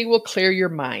activity will clear your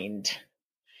mind.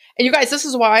 And you guys, this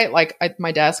is why, like at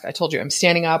my desk, I told you I'm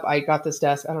standing up. I got this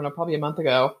desk, I don't know, probably a month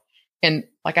ago. And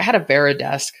like I had a Vera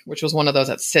desk, which was one of those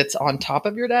that sits on top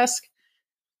of your desk,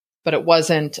 but it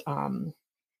wasn't,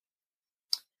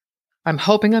 I'm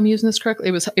hoping I'm using this correctly.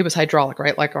 It was hydraulic,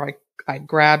 right? Like I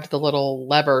grabbed the little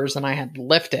levers and I had to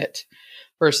lift it,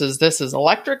 versus this is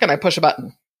electric and I push a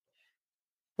button,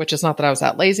 which is not that I was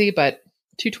that lazy, but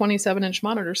 2 27-inch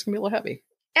monitors can be a little heavy.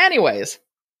 Anyways,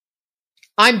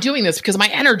 I'm doing this because my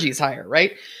energy is higher,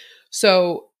 right?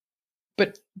 So,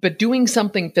 but doing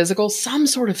something physical, some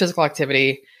sort of physical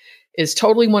activity, is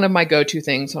totally one of my go-to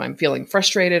things when I'm feeling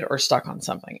frustrated or stuck on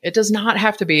something. It does not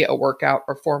have to be a workout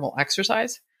or formal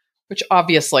exercise, which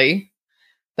obviously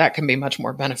that can be much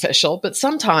more beneficial, but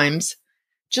sometimes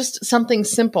just something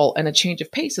simple and a change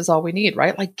of pace is all we need,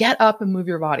 right? Like get up and move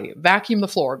your body, vacuum the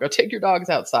floor, go take your dogs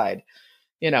outside,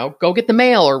 go get the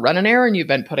mail or run an errand you've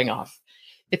been putting off.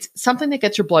 It's something that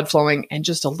gets your blood flowing and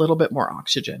just a little bit more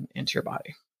oxygen into your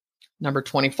body. Number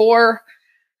 24,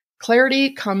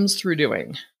 clarity comes through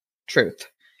doing. Truth.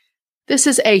 This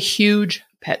is a huge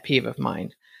pet peeve of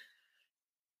mine.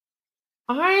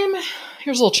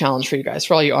 Here's a little challenge for you guys,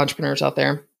 for all you entrepreneurs out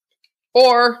there,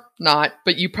 or not,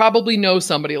 but you probably know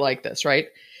somebody like this, right?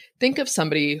 Think of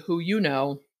somebody who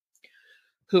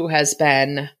who has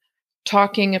been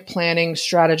talking, planning,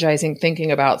 strategizing,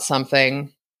 thinking about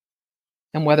something,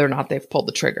 and whether or not they've pulled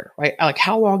the trigger, right? Like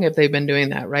how long have they been doing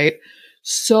that, right?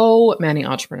 So many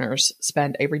entrepreneurs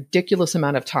spend a ridiculous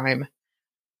amount of time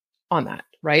on that,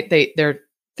 right? They're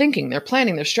thinking, they're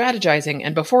planning, they're strategizing,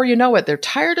 and before you know it, they're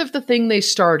tired of the thing they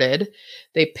started,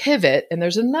 they pivot, and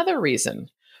there's another reason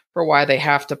for why they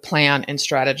have to plan and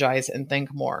strategize and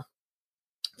think more.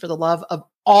 For the love of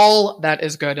all that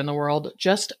is good in the world,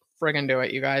 just friggin' do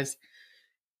it, you guys.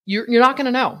 You're not going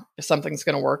to know if something's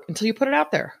going to work until you put it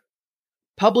out there.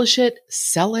 publish it,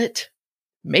 sell it,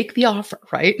 make the offer,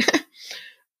 right?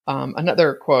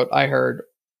 Another quote I heard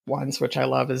once, which I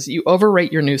love, is you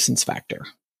overrate your nuisance factor.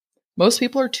 Most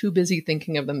people are too busy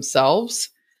thinking of themselves.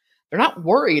 They're not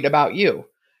worried about you.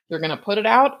 They're going to put it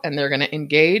out and they're going to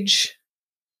engage,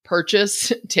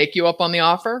 purchase, take you up on the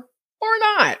offer or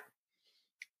not.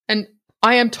 And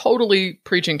I am totally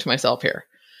preaching to myself here.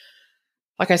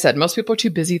 Like I said, most people are too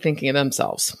busy thinking of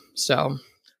themselves. So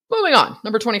moving on,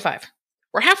 number 25.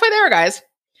 We're halfway there, guys.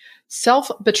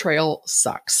 Self-betrayal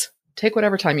sucks. Take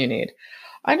whatever time you need.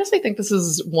 I honestly think this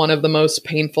is one of the most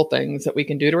painful things that we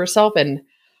can do to ourselves. And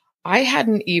I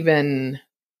hadn't even,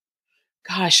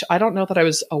 I don't know that I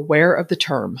was aware of the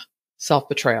term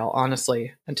self-betrayal,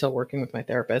 honestly, until working with my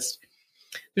therapist.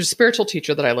 There's a spiritual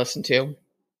teacher that I listen to,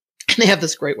 and they have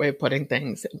this great way of putting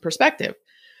things in perspective.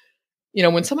 You know,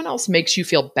 when someone else makes you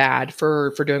feel bad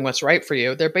for doing what's right for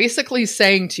you, they're basically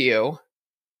saying to you,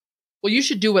 well, you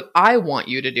should do what I want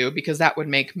you to do because that would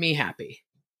make me happy.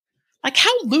 Like,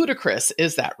 how ludicrous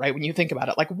is that, right? When you think about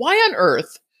it, like, why on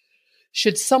earth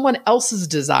should someone else's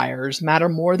desires matter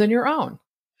more than your own?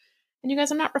 And you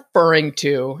guys, I'm not referring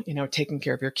to, taking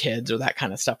care of your kids or that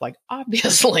kind of stuff. Like,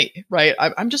 obviously, right?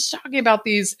 I'm just talking about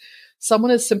someone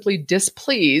is simply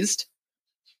displeased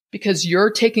because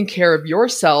you're taking care of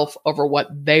yourself over what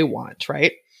they want,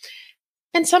 right?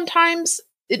 And sometimes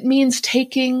it means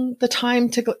taking the time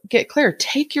to get clear.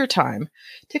 Take your time.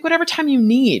 Take whatever time you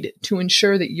need to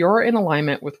ensure that you're in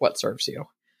alignment with what serves you.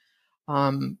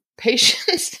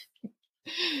 Patience,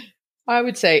 I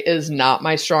would say, is not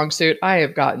my strong suit. I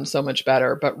have gotten so much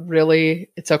better, but really,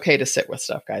 it's okay to sit with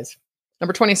stuff, guys.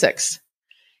 Number 26,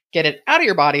 get it out of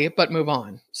your body, but move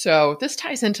on. So this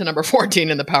ties into number 14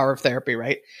 in the power of therapy,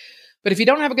 right? But if you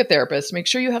don't have a good therapist, make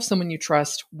sure you have someone you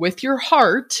trust with your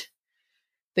heart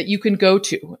that you can go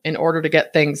to in order to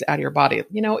get things out of your body.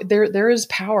 There is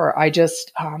power. I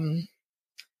just,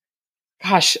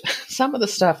 some of the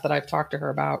stuff that I've talked to her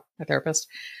about, my therapist,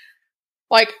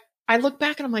 like, I look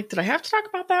back and I'm like, did I have to talk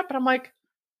about that? But I'm like,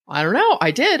 I don't know.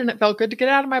 I did. And it felt good to get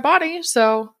it out of my body.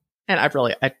 So, and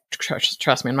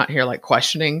trust me, I'm not here like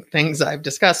questioning things that I've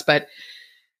discussed, but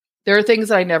there are things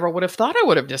that I never would have thought I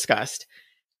would have discussed.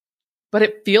 But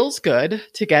it feels good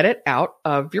to get it out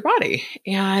of your body.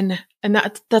 And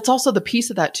that's also the piece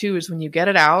of that too, is when you get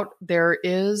it out, there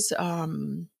is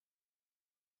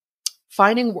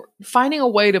finding a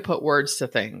way to put words to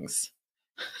things,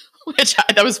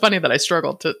 that was funny that I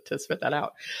struggled to spit that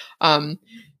out.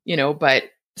 But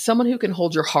someone who can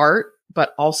hold your heart,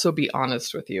 but also be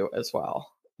honest with you as well.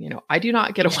 I do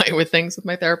not get away with things with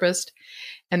my therapist,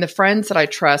 and the friends that I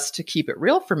trust to keep it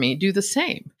real for me do the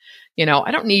same.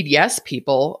 I don't need yes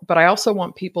people, but I also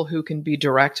want people who can be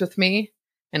direct with me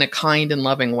in a kind and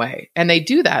loving way. And they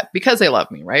do that because they love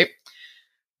me, right?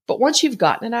 But once you've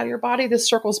gotten it out of your body, this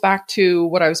circles back to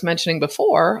what I was mentioning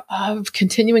before of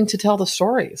continuing to tell the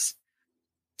stories.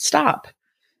 Stop.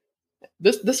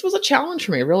 This was a challenge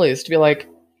for me, really, is to be like,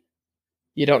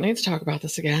 you don't need to talk about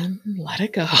this again. Let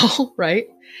it go, right?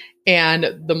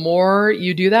 And the more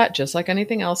you do that, just like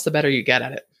anything else, the better you get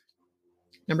at it.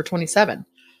 Number 27.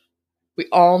 We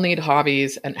all need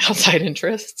hobbies and outside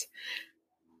interests.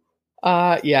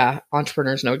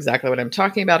 Entrepreneurs know exactly what I'm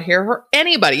talking about here. Or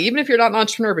anybody, even if you're not an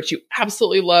entrepreneur, but you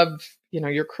absolutely love,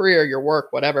 your career, your work,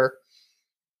 whatever.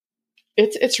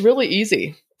 It's really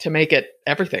easy to make it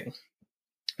everything.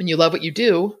 When you love what you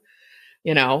do,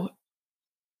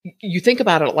 you think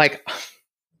about it like,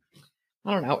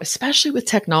 I don't know, especially with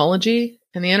technology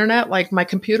and the internet, like my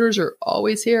computers are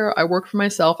always here. I work for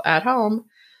myself at home.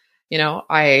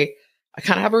 I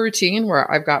kind of have a routine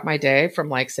where I've got my day from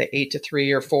like, say, 8 to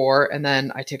 3 or 4, and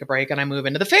then I take a break and I move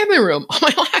into the family room on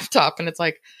my laptop. And it's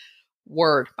like,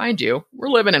 word, mind you, we're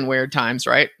living in weird times,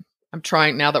 right? I'm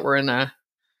trying, now that we're in a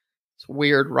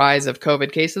weird rise of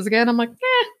COVID cases again, I'm like,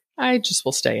 I just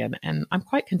will stay in, and I'm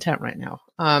quite content right now.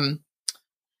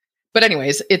 But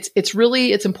anyways,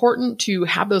 it's important to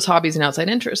have those hobbies and outside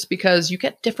interests because you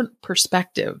get different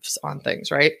perspectives on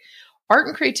things, right? Art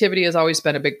and creativity has always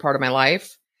been a big part of my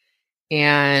life.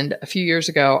 And a few years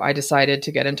ago, I decided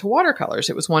to get into watercolors.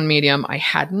 It was one medium I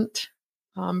hadn't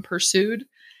pursued.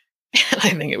 And I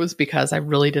think it was because I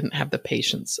really didn't have the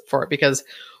patience for it, because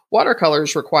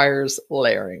watercolors requires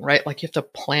layering, right? Like you have to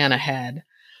plan ahead.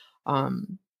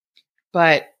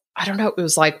 But I don't know. It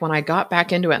was like when I got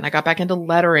back into it and I got back into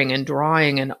lettering and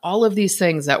drawing and all of these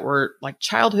things that were like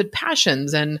childhood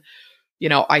passions. And,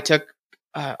 I took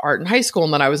art in high school,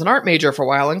 and then I was an art major for a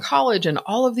while in college, and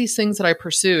all of these things that I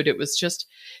pursued,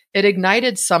 it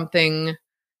ignited something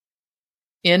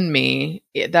in me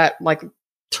that like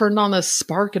turned on this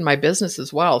spark in my business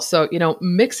as well. So,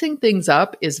 mixing things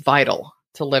up is vital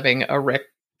to living a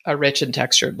rich and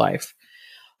textured life.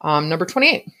 Number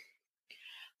 28,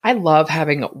 I love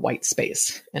having white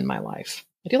space in my life.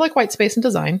 I do like white space in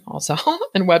design also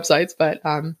and websites, but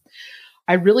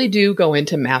I really do go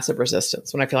into massive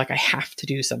resistance when I feel like I have to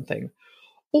do something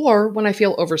or when I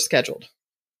feel overscheduled,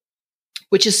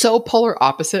 which is so polar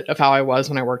opposite of how I was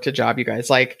when I worked a job, you guys.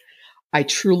 Like, I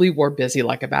truly wore busy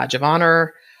like a badge of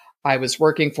honor. I was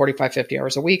working 45, 50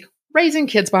 hours a week, raising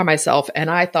kids by myself. And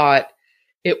I thought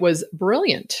it was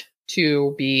brilliant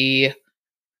to be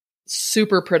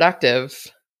super productive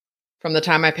from the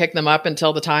time I picked them up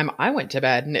until the time I went to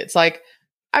bed. And it's like,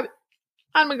 I'm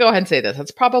going to go ahead and say this.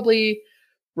 That's probably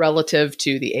relative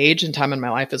to the age and time in my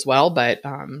life as well. But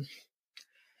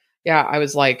yeah, I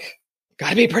was like, got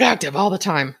to be productive all the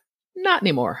time. Not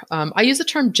anymore. I use the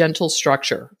term gentle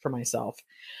structure for myself.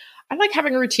 I like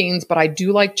having routines, but I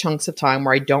do like chunks of time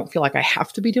where I don't feel like I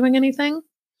have to be doing anything.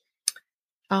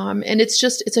 And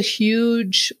it's a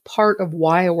huge part of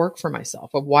why I work for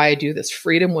myself, of why I do this.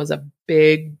 Freedom was a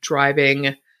big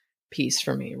driving piece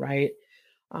for me, right?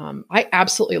 I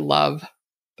absolutely love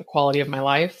the quality of my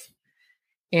life.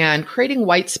 And creating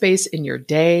white space in your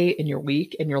day, in your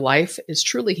week, in your life is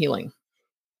truly healing.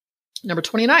 Number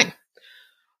 29,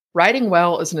 writing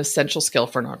well is an essential skill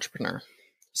for an entrepreneur.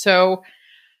 So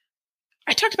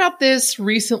I talked about this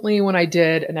recently when I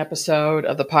did an episode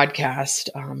of the podcast,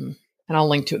 and I'll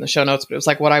link to it in the show notes, but it was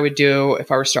like what I would do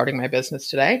if I were starting my business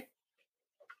today.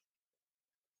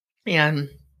 And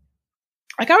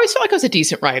like, I always felt like I was a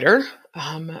decent writer,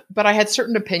 but I had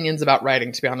certain opinions about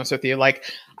writing, to be honest with you. Like,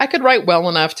 I could write well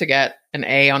enough to get an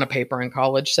A on a paper in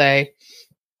college, say,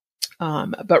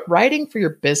 but writing for your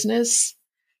business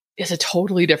is a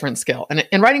totally different skill.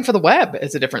 And writing for the web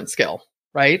is a different skill,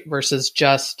 right? Versus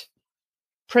just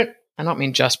print. I don't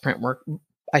mean just print work.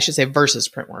 I should say versus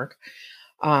print work.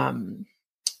 But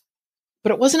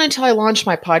it wasn't until I launched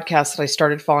my podcast that I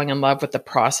started falling in love with the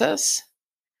process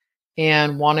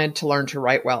and wanted to learn to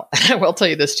write well. And I will tell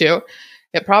you this too.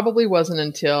 It probably wasn't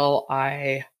until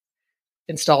I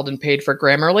installed and paid for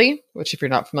Grammarly, which if you're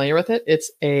not familiar with it,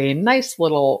 it's a nice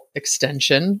little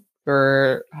extension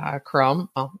for Chrome.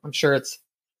 Oh, I'm sure it's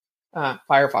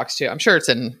Firefox too. I'm sure it's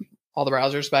in all the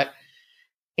browsers,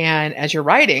 and as you're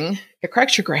writing, it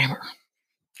corrects your grammar,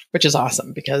 which is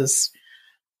awesome because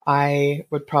I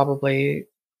would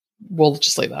we'll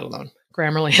just leave that alone.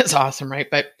 Grammarly is awesome, right?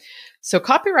 But so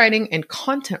copywriting and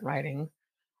content writing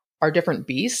are different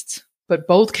beasts, but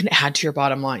both can add to your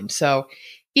bottom line. So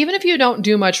even if you don't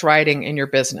do much writing in your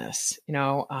business,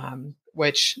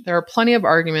 which there are plenty of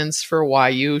arguments for why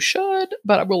you should,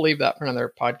 but we'll leave that for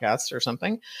another podcast or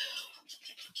something.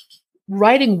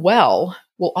 Writing well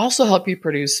will also help you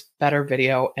produce better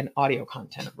video and audio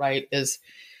content, right?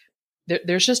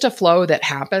 There's just a flow that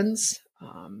happens.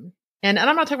 And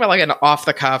I'm not talking about like an off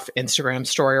the cuff Instagram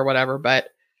story or whatever, but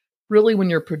really when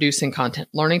you're producing content,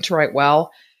 learning to write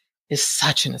well is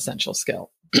such an essential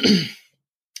skill.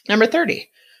 Number 30,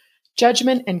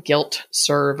 judgment and guilt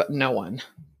serve no one.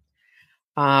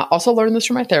 Also learned this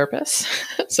from my therapist.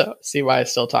 So see why I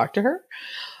still talk to her.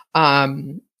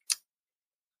 And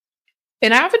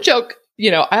I often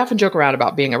joke around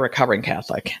about being a recovering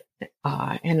Catholic.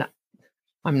 And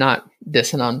I'm not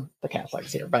dissing on the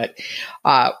Catholics here, but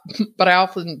I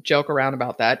often joke around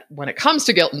about that when it comes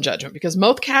to guilt and judgment, because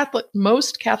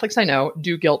most Catholics I know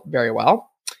do guilt very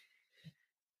well.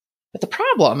 But the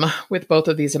problem with both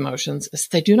of these emotions is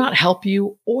they do not help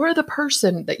you or the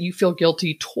person that you feel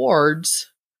guilty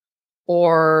towards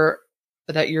or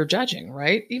that you're judging,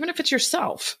 right? Even if it's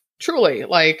yourself, truly.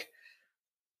 Like,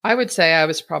 I would say I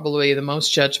was probably the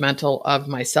most judgmental of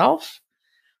myself.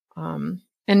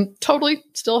 And totally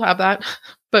still have that,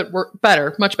 but we're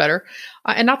better, much better.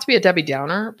 And not to be a Debbie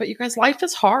Downer, but you guys, life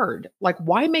is hard. Like,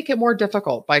 why make it more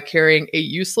difficult by carrying a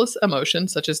useless emotion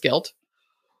such as guilt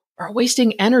or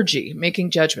wasting energy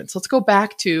making judgments? Let's go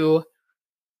back to,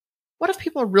 what if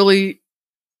people are really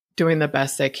doing the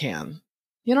best they can?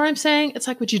 You know what I'm saying? It's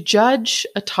like, would you judge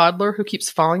a toddler who keeps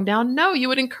falling down? No, you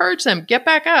would encourage them, get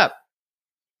back up.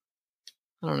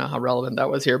 I don't know how relevant that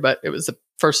was here, but it was the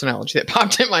first analogy that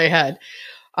popped in my head.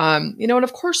 And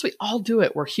of course we all do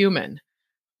it. We're human.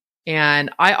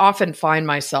 And I often find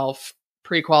myself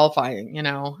pre-qualifying,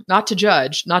 not to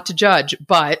judge,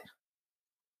 but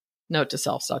note to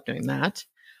self, stop doing that.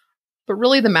 But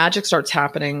really the magic starts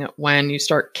happening when you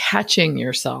start catching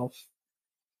yourself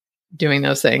doing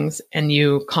those things and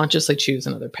you consciously choose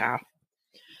another path.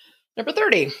 Number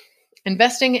 30,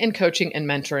 investing in coaching and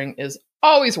mentoring is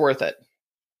always worth it,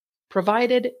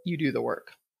 provided you do the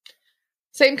work.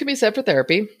 Same can be said for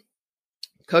therapy.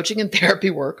 Coaching and therapy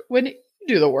work when you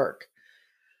do the work,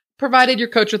 provided your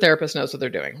coach or therapist knows what they're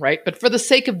doing, right? But for the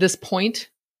sake of this point,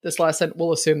 this lesson,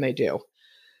 we'll assume they do.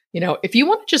 If you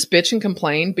want to just bitch and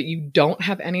complain, but you don't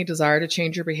have any desire to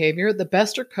change your behavior, the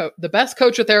best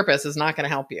coach or therapist is not going to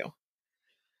help you.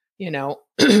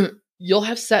 You'll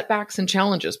have setbacks and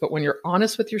challenges, but when you're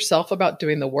honest with yourself about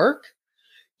doing the work,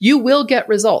 you will get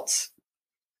results.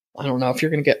 I don't know if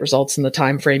you're going to get results in the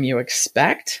time frame you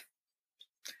expect,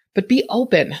 but be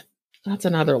open. That's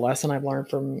another lesson I've learned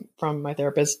from my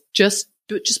therapist. Just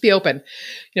be open.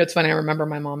 It's funny. I remember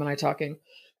my mom and I talking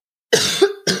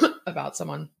about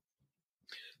someone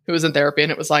who was in therapy,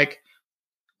 and it was like,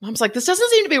 Mom's like, this doesn't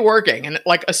seem to be working. And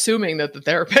like assuming that the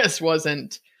therapist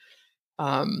wasn't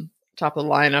top of the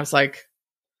line. I was like,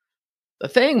 the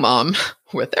thing, Mom,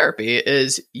 with therapy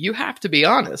is you have to be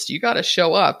honest. You got to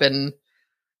show up and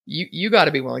you got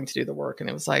to be willing to do the work. And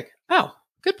it was like, oh,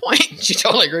 good point. She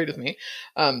totally agreed with me.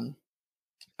 All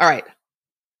right.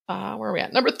 Where are we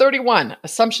at? Number 31,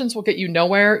 assumptions will get you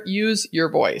nowhere. Use your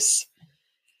voice.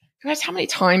 Guys, how many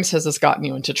times has this gotten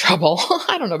you into trouble?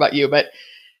 I don't know about you, but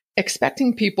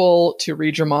expecting people to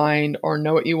read your mind or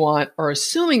know what you want or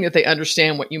assuming that they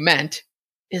understand what you meant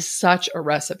is such a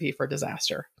recipe for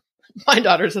disaster. My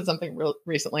daughter said something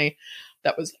recently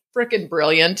that was freaking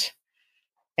brilliant,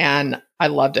 and I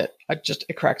loved it.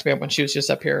 It cracked me up when she was just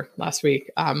up here last week.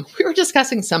 We were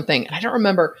discussing something, and I don't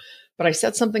remember, but I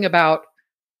said something about,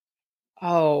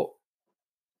 I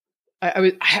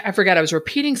forget. I was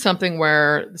repeating something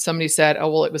where somebody said,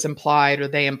 oh, well, it was implied or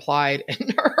they implied.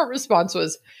 And her response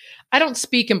was, I don't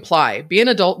speak imply. Be an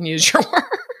adult and use your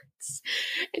words.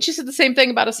 And she said the same thing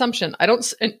about assumption. I don't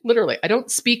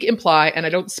speak imply and I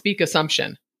don't speak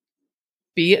assumption.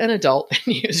 Be an adult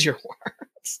and use your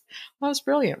words. Well, that was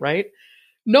brilliant, right?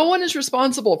 No one is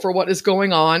responsible for what is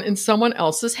going on in someone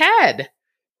else's head.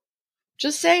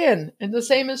 Just saying. And the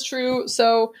same is true.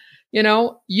 So,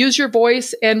 use your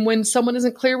voice. And when someone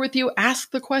isn't clear with you, ask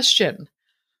the question.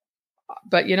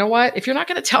 But you know what? If you're not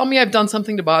going to tell me I've done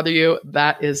something to bother you,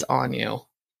 that is on you.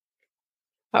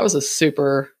 That was a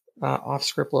super off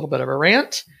script, little bit of a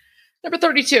rant. Number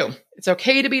 32, it's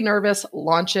okay to be nervous.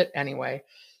 Launch it anyway.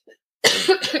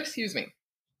 Excuse me.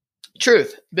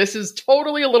 Truth. This is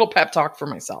totally a little pep talk for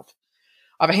myself.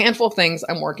 I have a handful of things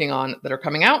I'm working on that are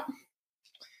coming out.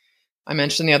 I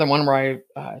mentioned the other one where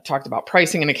I talked about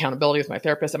pricing and accountability with my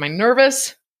therapist. Am I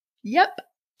nervous? Yep,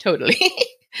 totally.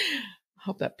 I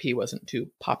hope that P wasn't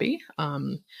too poppy.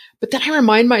 But then I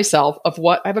remind myself of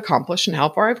what I've accomplished and how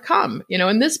far I've come,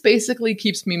 and this basically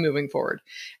keeps me moving forward.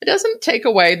 It doesn't take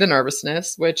away the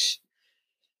nervousness, which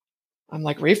I'm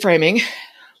like reframing.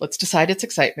 Let's decide it's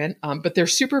excitement. But they're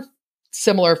super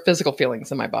similar physical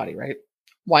feelings in my body, right?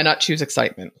 Why not choose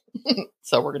excitement?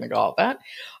 So we're going to go all that.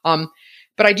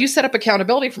 But I do set up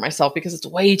accountability for myself because it's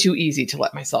way too easy to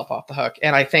let myself off the hook.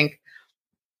 And I think,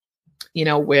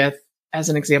 with, as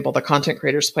an example, the content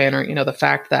creators planner, the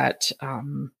fact that I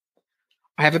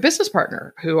have a business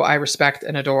partner who I respect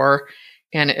and adore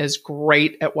and is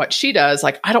great at what she does.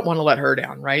 Like, I don't want to let her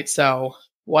down, right? So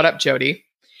what up, Jody?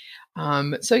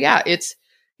 So yeah, it's,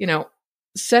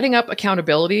 setting up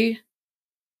accountability.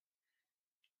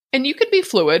 And you could be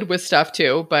fluid with stuff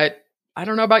too, but I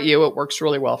don't know about you. It works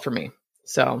really well for me.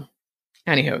 So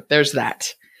anywho, there's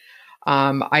that.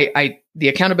 The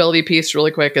accountability piece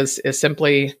really quick is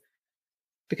simply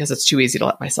because it's too easy to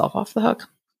let myself off the hook,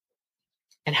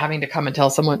 and having to come and tell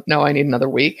someone, no, I need another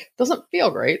week doesn't feel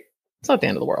great. It's not the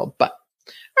end of the world, but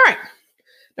all right.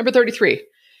 Number 33.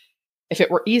 If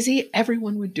it were easy,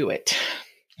 everyone would do it.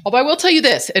 Although I will tell you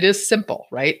this, it is simple,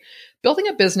 right? Building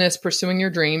a business, pursuing your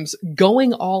dreams,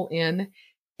 going all in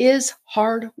is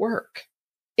hard work.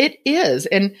 It is.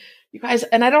 And you guys,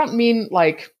 and I don't mean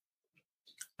like,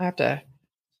 I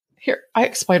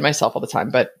explain myself all the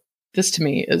time, but this to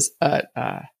me is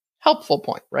a helpful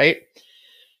point, right?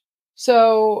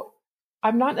 So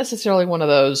I'm not necessarily one of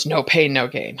those no pain, no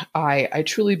gain. I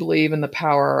truly believe in the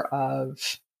power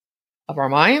of our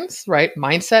minds, right?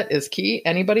 Mindset is key.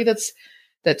 Anybody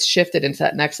that's shifted into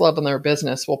that next level in their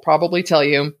business will probably tell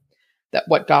you that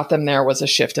what got them there was a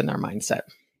shift in their mindset.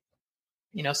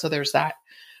 So there's that.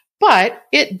 But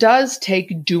it does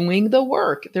take doing the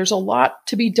work. There's a lot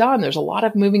to be done. There's a lot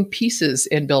of moving pieces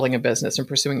in building a business and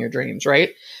pursuing your dreams,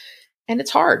 right? And it's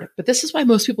hard, but this is why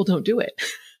most people don't do it.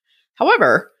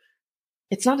 However,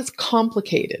 it's not as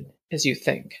complicated as you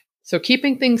think. So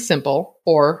keeping things simple,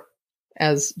 or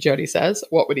as Jody says,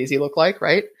 what would easy look like,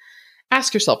 right?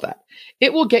 Ask yourself that.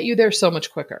 It will get you there so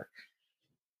much quicker.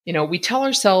 We tell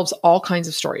ourselves all kinds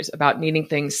of stories about needing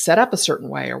things set up a certain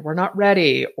way, or we're not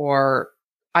ready, or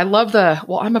I love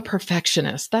I'm a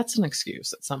perfectionist. That's an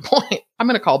excuse at some point. I'm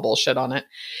going to call bullshit on it.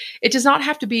 It does not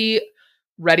have to be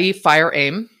ready, fire,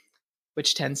 aim,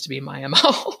 which tends to be my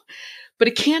MO, but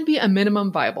it can be a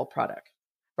minimum viable product,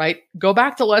 right? Go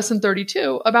back to lesson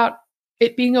 32 about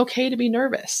it being okay to be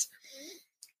nervous.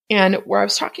 And where I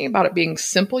was talking about it being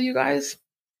simple, you guys,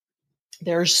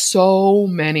 there's so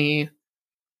many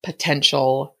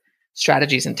potential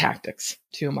strategies and tactics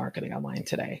to marketing online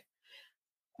today.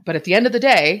 But at the end of the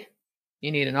day,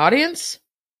 you need an audience.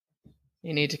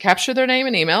 You need to capture their name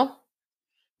and email.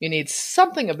 You need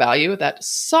something of value that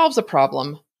solves a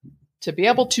problem to be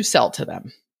able to sell to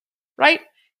them, right?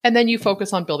 And then you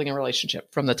focus on building a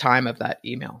relationship from the time of that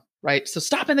email, right? So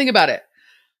stop and think about it.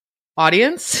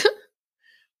 Audience,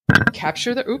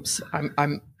 capture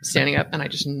I'm standing up and I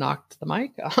just knocked the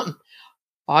mic.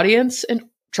 Audience and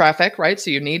traffic, right? So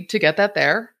you need to get that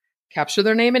there. Capture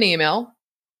their name and email.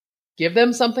 Give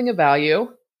them something of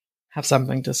value. Have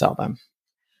something to sell them.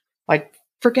 Like,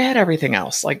 forget everything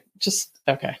else.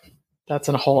 Okay. That's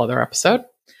in a whole other episode.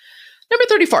 Number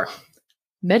 34.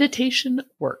 Meditation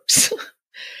works.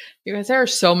 You guys, there are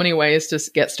so many ways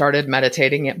to get started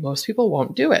meditating, yet most people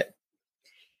won't do it.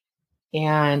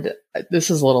 And this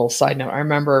is a little side note. I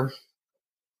remember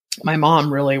my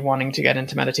mom really wanting to get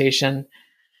into meditation,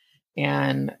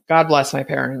 and God bless my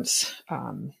parents.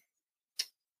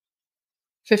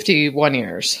 51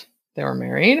 years they were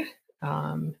married.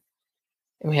 And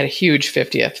we had a huge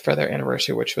 50th for their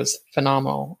anniversary, which was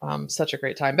phenomenal. Such a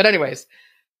great time. But anyways,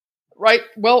 right,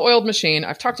 well-oiled machine.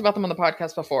 I've talked about them on the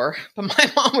podcast before, but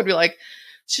my mom would be like,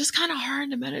 it's just kind of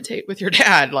hard to meditate with your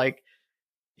dad. Like,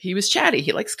 he was chatty.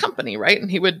 He likes company, right?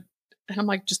 And I'm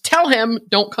like, just tell him,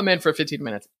 don't come in for 15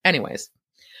 minutes. Anyways,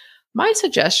 my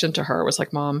suggestion to her was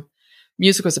like, Mom,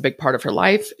 music was a big part of her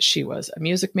life. She was a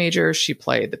music major. She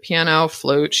played the piano,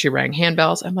 flute. She rang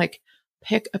handbells. I'm like,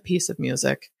 pick a piece of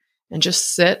music and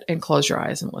just sit and close your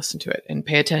eyes and listen to it and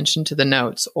pay attention to the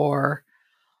notes or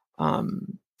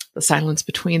the silence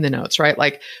between the notes, right?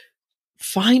 Like,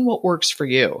 find what works for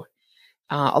you.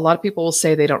 A lot of people will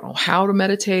say they don't know how to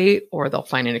meditate, or they'll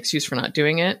find an excuse for not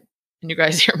doing it. And you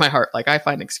guys hear my heart. Like, I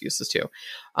find excuses too.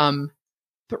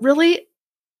 But really,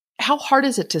 how hard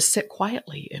is it to sit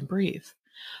quietly and breathe?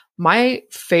 My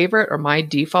favorite, or my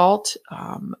default,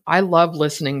 I love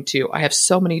listening to, I have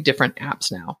so many different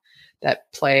apps now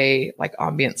that play like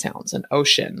ambient sounds, an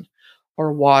ocean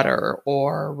or water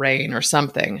or rain or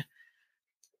something.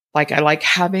 Like, I like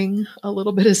having a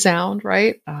little bit of sound,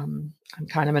 right? I'm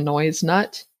kind of a noise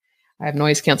nut. I have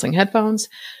noise canceling headphones.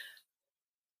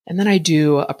 And then I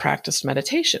do a practiced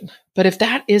meditation. But if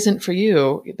that isn't for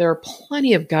you, there are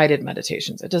plenty of guided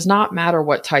meditations. It does not matter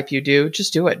what type you do,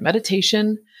 just do it.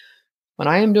 Meditation, when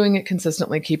I am doing it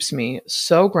consistently, keeps me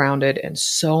so grounded and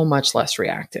so much less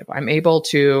reactive. I'm able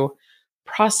to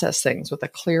process things with a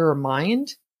clearer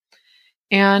mind.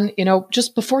 And,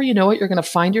 just before you know it, you're going to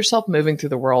find yourself moving through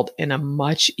the world in a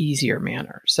much easier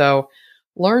manner. So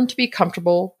learn to be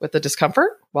comfortable with the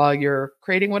discomfort while you're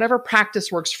creating whatever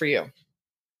practice works for you.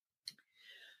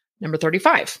 Number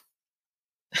 35.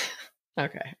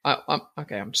 Okay.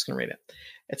 I'm just going to read it.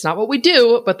 It's not what we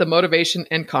do, but the motivation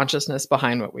and consciousness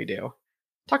behind what we do.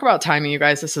 Talk about timing, you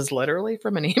guys. This is literally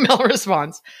from an email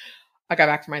response I got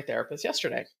back from my therapist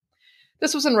yesterday.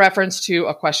 This was in reference to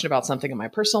a question about something in my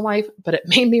personal life, but it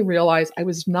made me realize I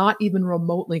was not even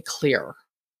remotely clear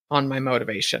on my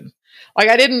motivation. Like,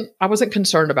 I wasn't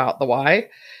concerned about the why.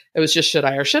 It was just, should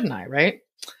I or shouldn't I, right?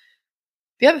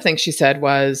 The other thing she said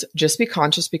was, just be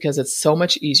conscious because it's so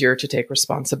much easier to take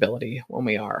responsibility when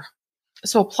we are.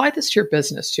 So apply this to your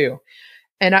business too.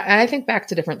 And I think back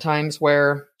to different times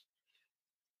where,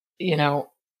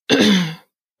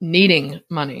 needing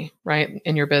money, right,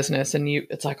 in your business. And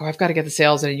it's like, oh, I've got to get the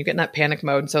sales in, and you get in that panic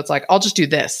mode. And so it's like, I'll just do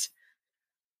this.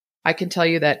 I can tell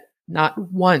you that not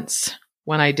once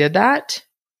when I did that,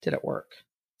 did it work.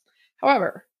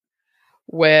 However,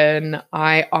 when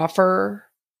I offer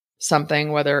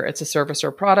something, whether it's a service or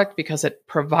a product, because it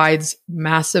provides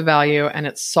massive value and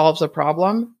it solves a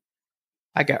problem,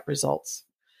 I get results.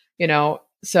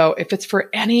 So if it's for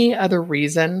any other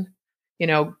reason,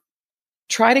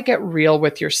 try to get real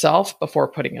with yourself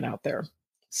before putting it out there.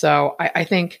 So I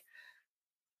think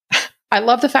I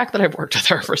love the fact that I've worked with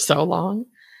her for so long,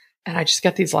 and I just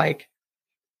get these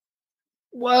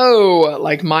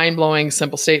mind-blowing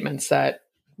simple statements that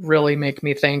really make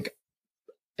me think,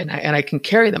 and I can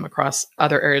carry them across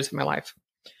other areas of my life.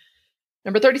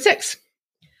 Number 36,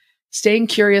 staying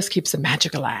curious keeps the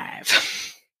magic alive.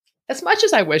 As much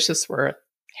as I wish this were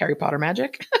Harry Potter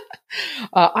magic,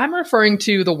 I'm referring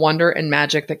to the wonder and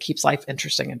magic that keeps life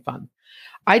interesting and fun.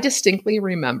 I distinctly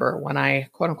remember when I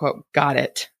quote unquote got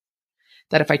it,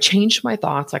 that if I changed my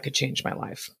thoughts, I could change my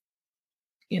life.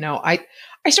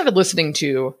 I started listening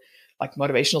to like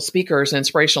motivational speakers and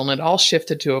inspirational, and it all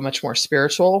shifted to a much more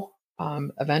spiritual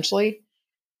eventually.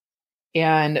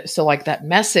 And so like that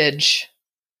message,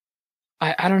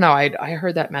 I don't know, I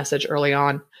heard that message early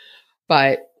on,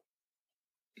 but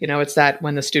it's that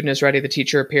when the student is ready, the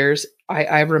teacher appears.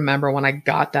 I remember when I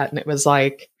got that and it was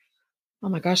like, oh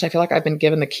my gosh, I feel like I've been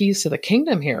given the keys to the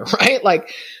kingdom here, right?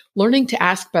 Like learning to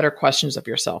ask better questions of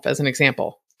yourself. As an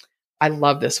example, I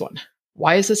love this one.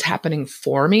 Why is this happening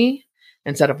for me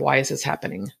instead of why is this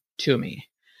happening to me?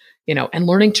 And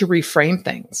learning to reframe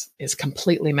things is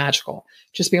completely magical.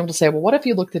 Just being able to say, well, what if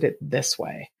you looked at it this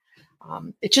way?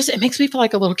 It makes me feel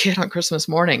like a little kid on Christmas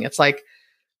morning. It's like,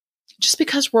 just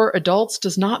because we're adults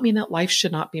does not mean that life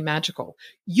should not be magical.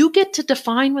 You get to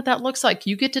define what that looks like.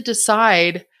 You get to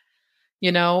decide,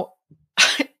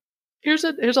 here's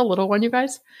a little one, you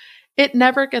guys. It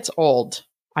never gets old.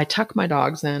 I tuck my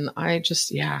dogs in. I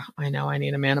know I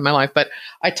need a man in my life, but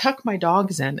I tuck my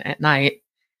dogs in at night.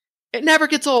 It never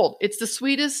gets old. It's the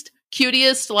sweetest,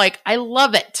 cutest, like I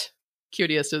love it.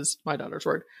 Cutest is my daughter's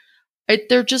word.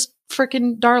 They're just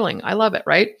freaking darling. I love it,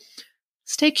 right?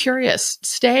 Stay curious.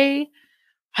 Stay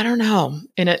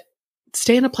in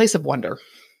a place of wonder.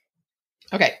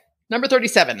 Okay. Number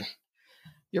 37.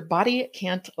 Your body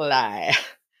can't lie.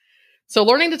 So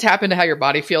learning to tap into how your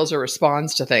body feels or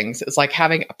responds to things is like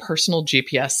having a personal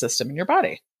GPS system in your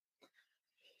body.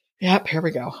 Yep, here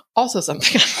we go. Also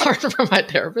something I learned from my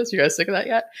therapist. You guys sick of that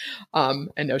yet?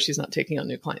 And no, she's not taking on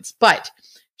new clients, but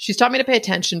she's taught me to pay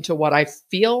attention to what I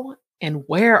feel and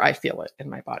where I feel it in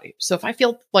my body. So if I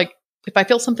feel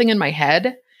something in my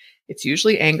head, it's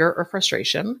usually anger or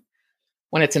frustration.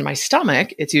 When it's in my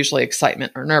stomach, it's usually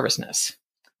excitement or nervousness.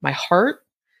 My heart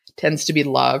tends to be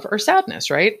love or sadness,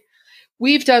 right?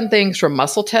 We've done things from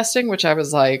muscle testing, which I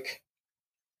was like,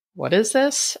 what is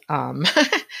this?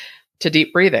 To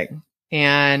deep breathing.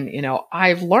 And,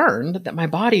 I've learned that my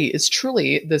body is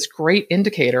truly this great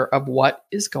indicator of what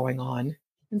is going on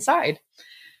inside.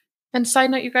 And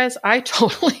side note, you guys, I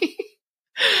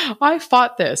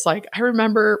fought this. Like, I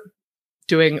remember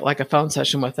doing like a phone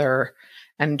session with her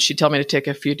and she'd tell me to take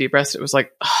a few deep breaths. It was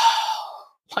like, oh,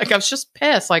 like I was just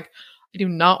pissed. Like, I do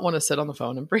not want to sit on the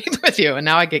phone and breathe with you. And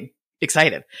now I get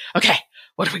excited. Okay,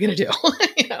 what are we going to do?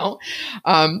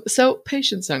 So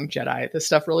patience, young Jedi. This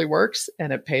stuff really works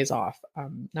and it pays off.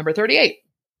 Number 38.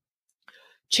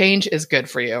 Change is good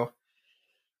for you.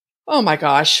 Oh my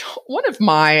gosh. One of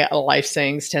my life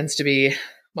sayings tends to be,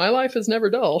 my life is never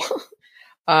dull.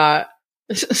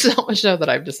 So much so that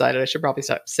I've decided I should probably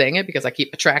stop saying it because I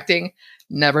keep attracting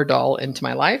never dull into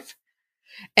my life.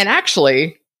 And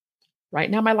actually,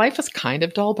 right now my life is kind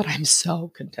of dull, but I'm so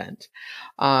content.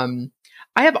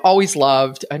 I have always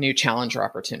loved a new challenge or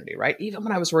opportunity, right? Even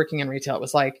when I was working in retail, it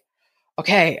was like,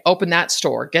 okay, open that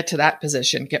store, get to that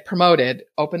position, get promoted,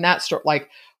 open that store. Like,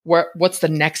 what's the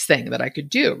next thing that I could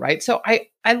do, right? So I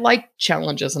like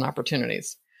challenges and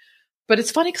opportunities. But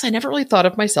it's funny because I never really thought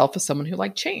of myself as someone who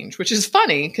liked change, which is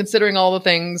funny considering all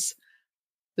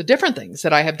the different things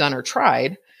that I have done or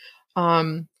tried.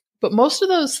 But most of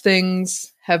those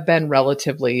things have been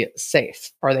relatively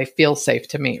safe, or they feel safe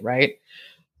to me, right?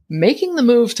 Making the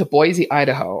move to Boise,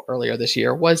 Idaho earlier this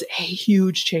year was a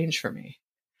huge change for me.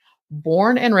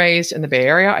 Born and raised in the Bay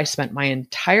Area, I spent my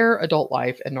entire adult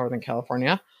life in Northern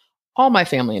California. All my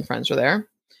family and friends were there.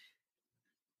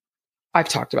 I've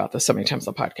talked about this so many times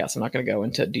on the podcast. I'm not going to go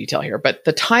into detail here, but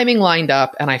the timing lined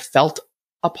up and I felt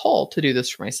a pull to do this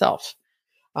for myself.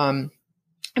 I've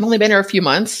only been here a few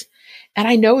months and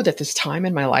I know that this time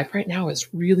in my life right now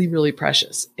is really, really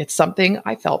precious. It's something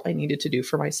I felt I needed to do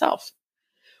for myself.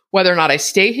 Whether or not I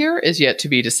stay here is yet to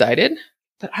be decided,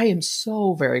 but I am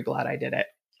so very glad I did it.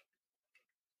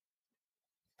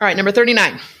 All right, number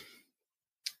 39.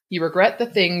 You regret the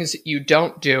things you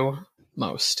don't do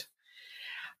most.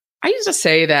 I used to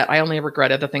say that I only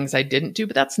regretted the things I didn't do,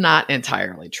 but that's not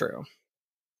entirely true.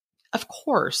 Of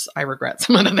course, I regret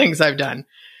some of the things I've done.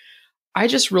 I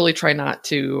just really try not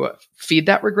to feed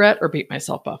that regret or beat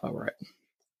myself up over it.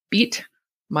 Beat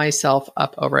myself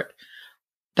up over it.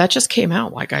 That just came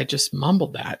out like I just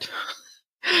mumbled that.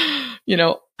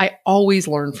 I always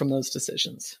learn from those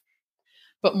decisions.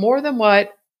 But more than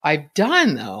what I've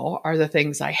done, though, are the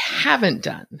things I haven't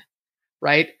done,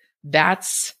 right?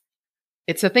 It's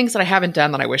the things that I haven't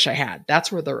done that I wish I had.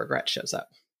 That's where the regret shows up.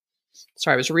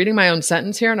 Sorry, I was reading my own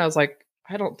sentence here and I was like,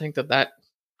 I don't think that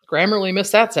grammarly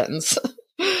missed that sentence.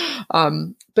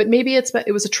 But maybe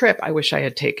it was a trip I wish I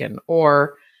had taken,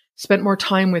 or spent more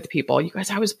time with people. You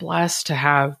guys, I was blessed to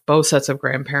have both sets of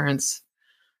grandparents.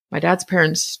 My dad's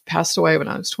parents passed away when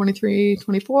I was 23,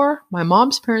 24. My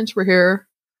mom's parents were here.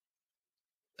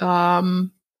 Oh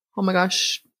my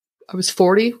gosh, I was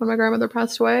 40 when my grandmother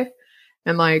passed away.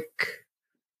 And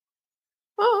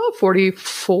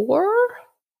 44?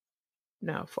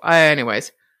 No,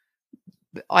 anyways,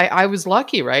 I was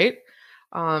lucky, right?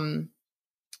 I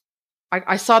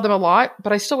saw them a lot,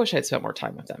 but I still wish I'd spent more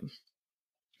time with them.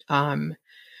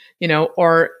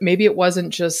 Or maybe it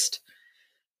wasn't just,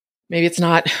 maybe it's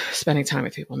not spending time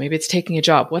with people. Maybe it's taking a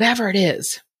job, whatever it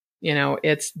is,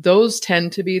 those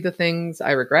tend to be the things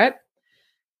I regret.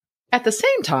 At the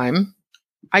same time,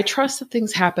 I trust that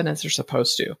things happen as they're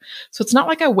supposed to. So it's not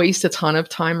like I waste a ton of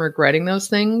time regretting those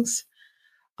things,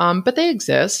 but they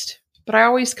exist. But I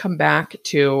always come back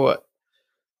to,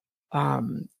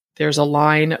 there's a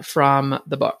line from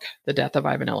the book, The Death of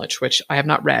Ivan Illich, which I have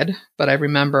not read, but I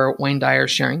remember Wayne Dyer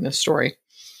sharing this story.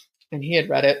 And he had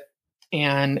read it,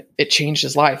 and it changed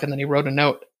his life. And then he wrote a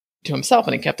note to himself,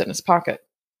 and he kept it in his pocket.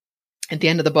 At the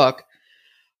end of the book,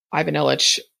 Ivan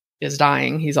Illich is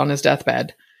dying. He's on his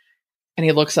deathbed. And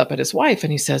he looks up at his wife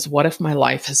and he says, "What if my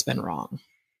life has been wrong?"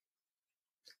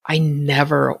 I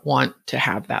never want to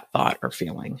have that thought or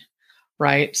feeling,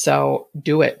 right? So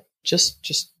do it.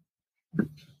 Just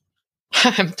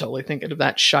I'm totally thinking of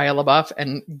that Shia LaBeouf,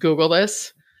 and Google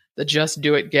this, the Just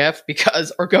Do It gif,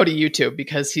 or go to YouTube,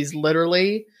 because he's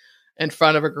literally in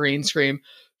front of a green screen.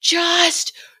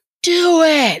 Just do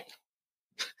it.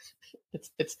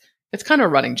 It's kind of a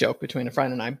running joke between a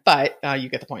friend and I, but you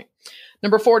get the point.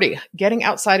 Number 40, getting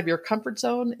outside of your comfort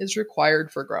zone is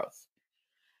required for growth.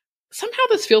 Somehow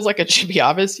this feels like it should be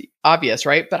obvious,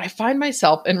 right? But I find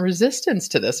myself in resistance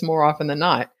to this more often than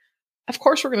not. Of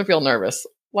course, we're going to feel nervous.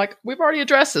 Like, we've already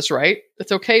addressed this, right?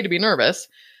 It's okay to be nervous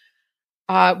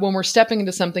when we're stepping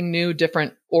into something new,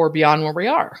 different, or beyond where we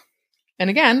are. And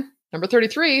again, number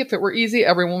 33, if it were easy,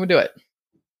 everyone would do it.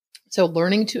 So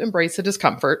learning to embrace the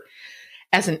discomfort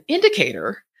as an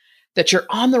indicator that you're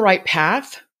on the right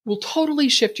path will totally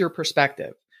shift your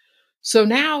perspective. So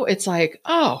now it's like,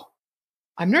 oh,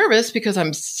 I'm nervous because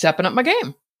I'm stepping up my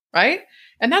game, right?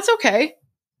 And that's okay.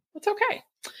 That's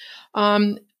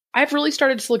okay. I've really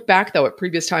started to look back, though, at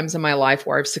previous times in my life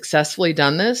where I've successfully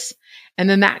done this. And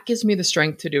then that gives me the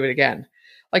strength to do it again.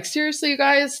 Like, seriously, you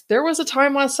guys, there was a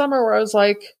time last summer where I was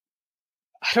like,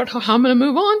 I don't know how I'm going to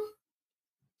move on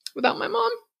without my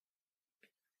mom.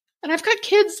 And I've got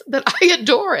kids that I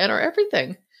adore and are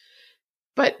everything.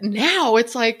 But now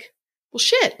it's like, well,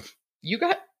 shit, you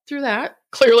got through that.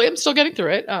 Clearly, I'm still getting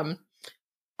through it.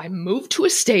 I moved to a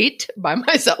state by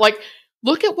myself. Like,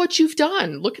 look at what you've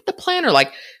done. Look at the planner.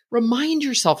 Like, remind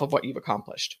yourself of what you've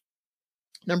accomplished.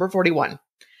 Number 41,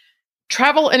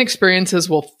 travel and experiences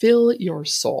will fill your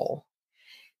soul.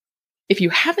 If you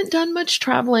haven't done much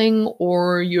traveling,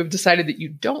 or you have decided that you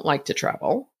don't like to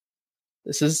travel,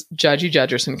 this is Judgy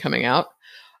Judgerson coming out.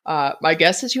 My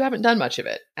guess is you haven't done much of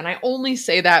it. And I only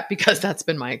say that because that's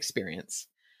been my experience.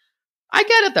 I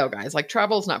get it though, guys. Like,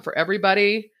 travel is not for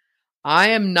everybody. I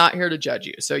am not here to judge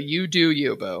you. So you do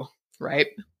you, boo. Right?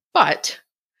 But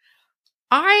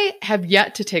I have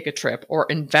yet to take a trip or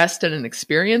invest in an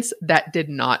experience that did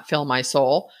not fill my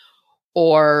soul.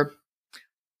 Or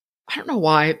I don't know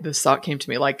why this thought came to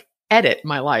me. Like, edit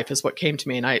my life is what came to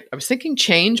me. And I was thinking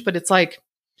change, but it's like,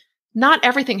 not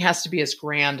everything has to be as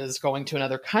grand as going to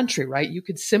another country, right? You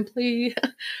could simply,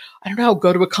 I don't know,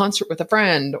 go to a concert with a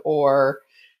friend. Or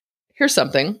here's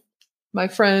something. My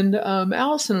friend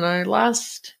Allison and I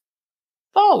last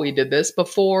fall, we did this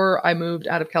before I moved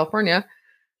out of California.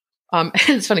 And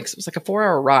it's funny because it was like a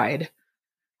 4-hour ride.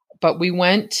 But we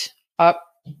went up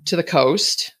to the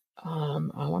coast. I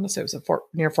want to say it was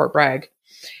near Fort Bragg.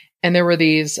 And there were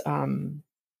these,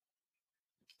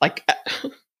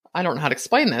 I don't know how to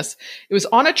explain this. It was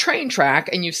on a train track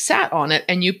and you sat on it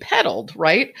and you pedaled,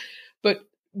 right? But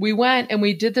we went and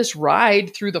we did this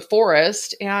ride through the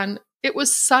forest, and it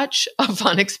was such a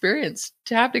fun experience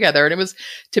to have together. And it was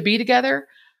to be together.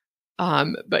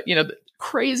 But the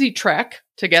crazy trek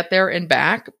to get there and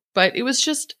back. But it was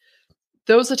just,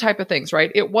 those are the type of things,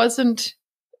 right? It wasn't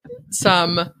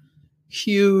some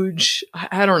huge,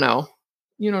 I don't know.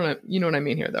 You know what I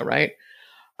mean here though, right?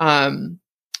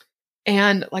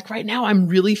 And like right now, I'm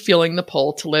really feeling the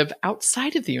pull to live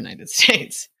outside of the United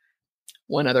States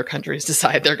when other countries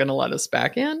decide they're going to let us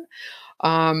back in.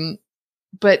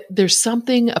 But there's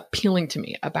something appealing to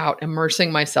me about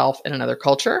immersing myself in another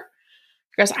culture.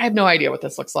 Guys, I have no idea what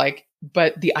this looks like,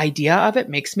 but the idea of it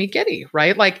makes me giddy,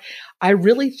 right? Like, I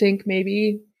really think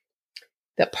maybe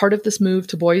that part of this move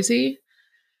to Boise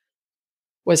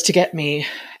was to get me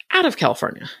out of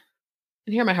California.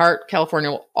 And here in my heart, California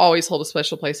will always hold a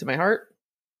special place in my heart.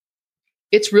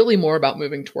 It's really more about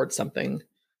moving towards something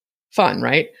fun,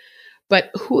 right?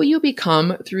 But who you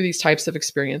become through these types of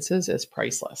experiences is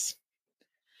priceless.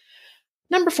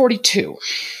 Number 42,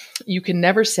 you can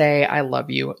never say, I love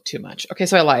you too much. Okay,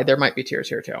 so I lied. There might be tears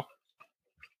here too.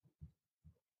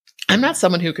 I'm not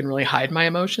someone who can really hide my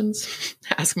emotions.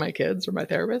 Ask my kids or my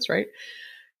therapist, right?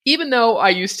 Even though I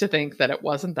used to think that it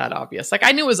wasn't that obvious. Like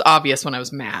I knew it was obvious when I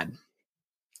was mad.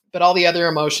 But all the other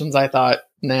emotions, I thought,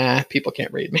 nah, people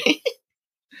can't read me.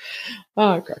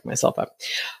 Oh, I cracked myself up.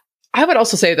 I would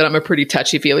also say that I'm a pretty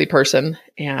touchy-feely person,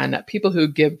 and people who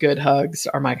give good hugs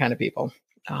are my kind of people.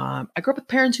 I grew up with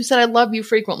parents who said, I love you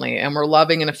frequently, and were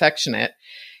loving and affectionate.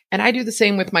 And I do the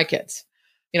same with my kids,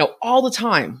 all the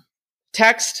time.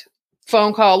 Text,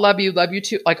 phone call, love you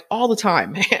too, like all the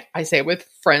time. I say it with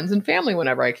friends and family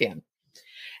whenever I can.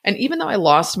 And even though I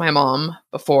lost my mom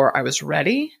before I was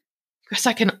ready, because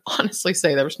I can honestly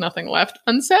say there was nothing left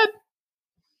unsaid.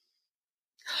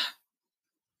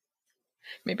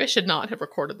 Maybe I should not have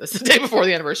recorded this the day before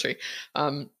the anniversary.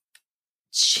 I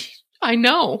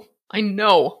know.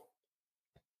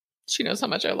 She knows how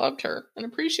much I loved her and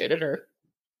appreciated her.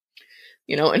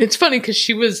 And it's funny because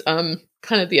she was kind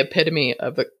of the epitome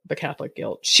of the Catholic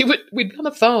guilt. We'd be on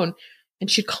the phone and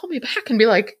she'd call me back and be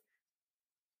like,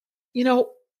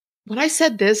 when I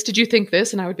said this, did you think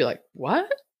this? And I would be like,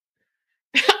 what?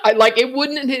 It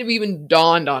wouldn't have even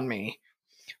dawned on me.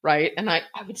 Right. And I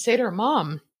would say to her,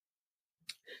 Mom,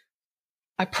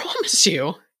 I promise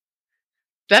you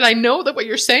that I know that what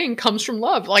you're saying comes from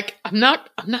love. Like, I'm not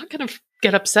going to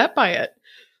get upset by it.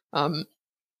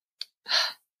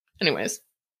 Anyways,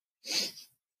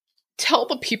 tell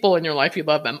the people in your life you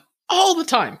love them all the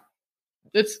time.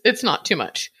 It's not too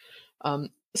much.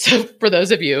 So for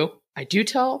those of you I do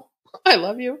tell, I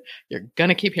love you, you're going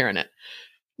to keep hearing it.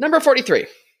 Number 43.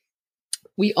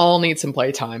 We all need some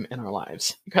playtime in our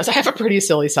lives because I have a pretty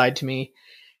silly side to me.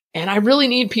 And I really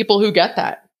need people who get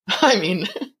that. I mean,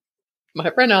 my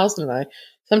friend Allison and I,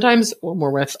 sometimes when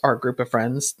we're with our group of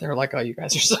friends, they're like, oh, you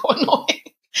guys are so annoying.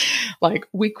 Like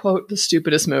we quote the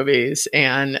stupidest movies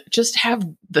and just have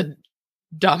the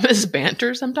dumbest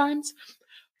banter sometimes.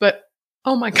 But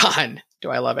oh my God, do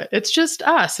I love it. It's just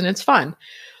us and it's fun.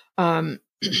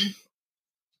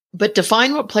 But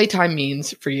define what playtime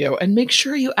means for you and make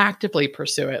sure you actively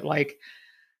pursue it.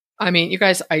 You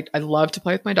guys, I love to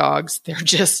play with my dogs.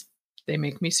 They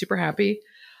make me super happy.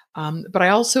 But I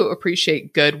also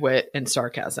appreciate good wit and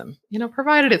sarcasm,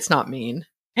 provided it's not mean.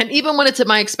 And even when it's at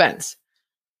my expense,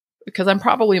 because I'm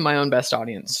probably my own best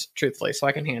audience, truthfully, so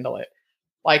I can handle it.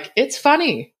 It's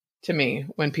funny to me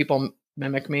when people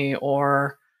mimic me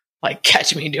or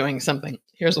catch me doing something.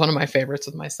 Here's one of my favorites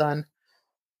with my son.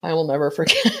 I will never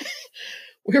forget.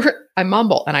 I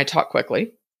mumble and I talk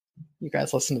quickly. You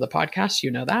guys listen to the podcast, you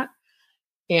know that.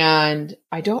 And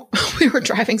we were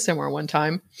driving somewhere one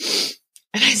time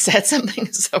and I said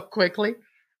something so quickly.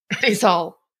 And he's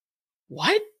all,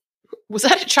 what? Was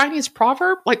that a Chinese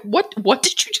proverb? What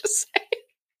did you just say?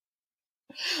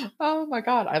 Oh my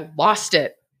God, I lost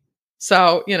it.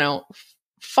 So,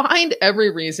 find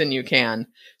every reason you can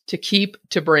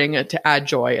to add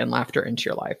joy and laughter into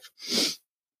your life.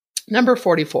 Number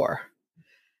 44.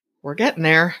 We're getting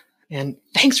there. And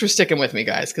thanks for sticking with me,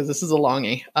 guys, because this is a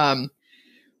longie.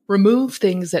 Remove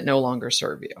things that no longer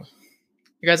serve you.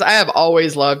 You guys, I have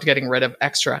always loved getting rid of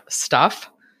extra stuff.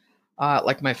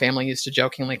 My family used to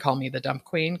jokingly call me the dump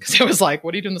queen because it was like,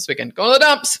 what are you doing this weekend? Going to the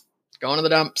dumps. Going to the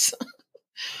dumps.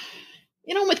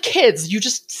 With kids, you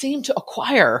just seem to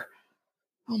acquire,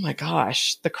 oh my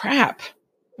gosh, the crap.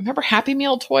 Remember Happy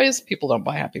Meal toys? People don't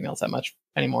buy Happy Meals that much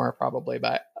anymore, probably,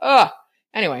 but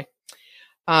anyway.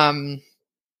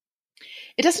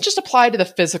 It doesn't just apply to the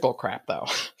physical crap though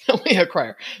that we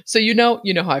acquire. So you know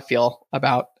how I feel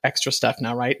about extra stuff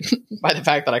now, right? By the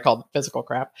fact that I call it physical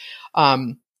crap.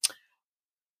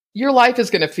 Your life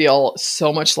is going to feel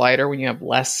so much lighter when you have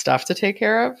less stuff to take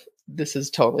care of. This has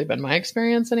totally been my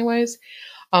experience anyways.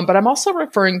 But I'm also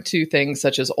referring to things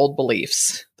such as old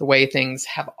beliefs, the way things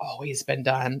have always been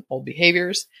done, old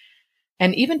behaviors,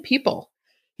 and even people.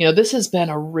 This has been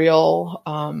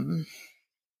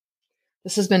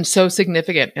this has been so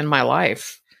significant in my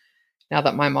life. Now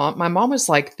that my mom was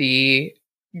like the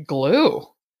glue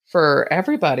for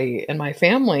everybody in my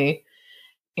family.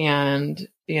 And,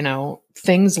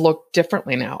 things look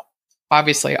differently now.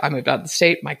 Obviously I moved out of the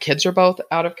state. My kids are both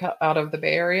out of the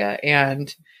Bay Area,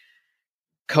 and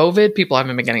COVID, people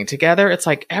haven't been getting together. It's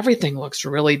like everything looks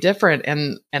really different.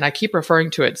 And I keep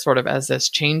referring to it sort of as this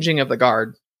changing of the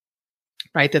guard,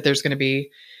 right? That there's going to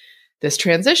be this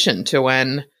transition to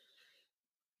when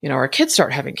our kids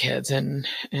start having kids and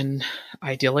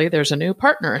ideally there's a new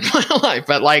partner in my life,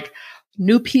 but like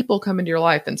new people come into your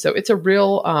life. And so it's a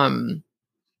real,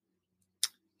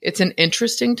 it's an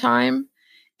interesting time,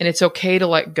 and it's okay to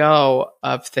let go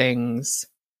of things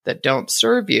that don't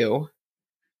serve you,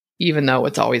 even though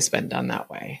it's always been done that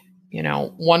way.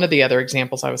 One of the other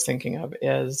examples I was thinking of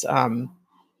is,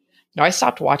 I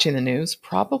stopped watching the news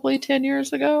probably 10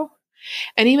 years ago.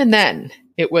 And even then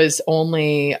it was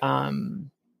only,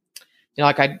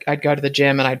 like I'd go to the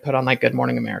gym and I'd put on like Good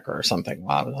Morning America or something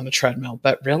while I was on the treadmill.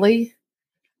 But really,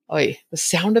 the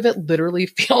sound of it literally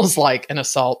feels like an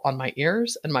assault on my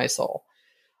ears and my soul.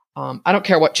 I don't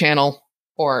care what channel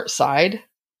or side.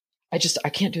 I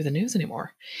can't do the news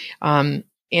anymore.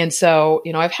 And so,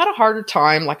 I've had a harder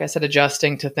time, like I said,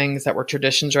 adjusting to things that were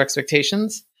traditions or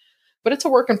expectations, but it's a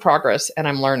work in progress and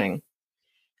I'm learning.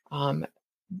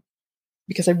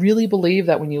 Because I really believe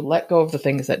that when you let go of the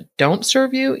things that don't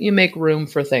serve you, you make room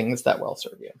for things that will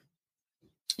serve you.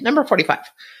 Number 45.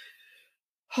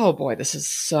 Oh boy, this is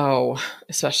so,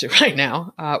 especially right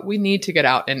now, we need to get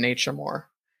out in nature more.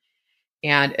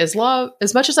 And as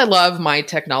much as I love my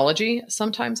technology,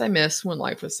 sometimes I miss when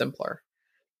life was simpler.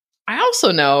 I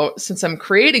also know, since I'm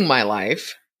creating my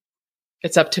life,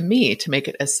 it's up to me to make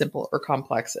it as simple or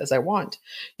complex as I want.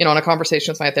 In a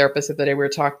conversation with my therapist the other day, we were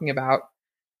talking about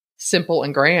simple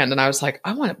and grand. And I was like,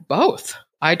 I want it both.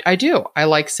 I do. I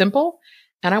like simple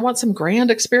and I want some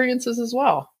grand experiences as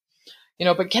well.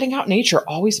 But getting out in nature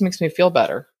always makes me feel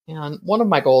better. And one of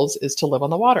my goals is to live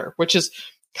on the water, which is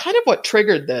kind of what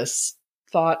triggered this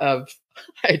thought of,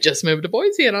 I just moved to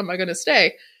Boise and am I going to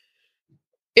stay?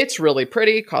 It's really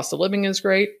pretty. Cost of living is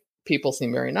great. People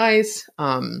seem very nice.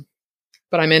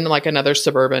 But I'm in like another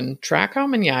suburban tract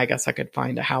home. And yeah, I guess I could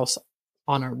find a house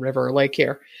on a river or lake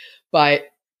here. But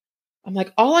I'm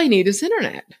like, all I need is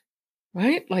internet,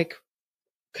 right? Like,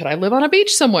 could I live on a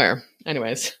beach somewhere?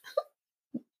 Anyways,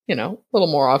 a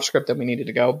little more off script than we needed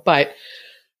to go. But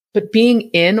being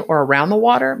in or around the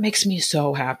water makes me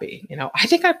so happy. I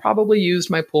think I probably used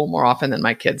my pool more often than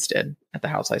my kids did at the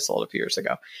house I sold a few years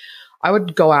ago. I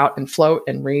would go out and float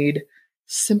and read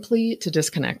simply to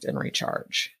disconnect and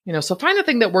recharge. So find the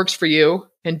thing that works for you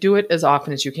and do it as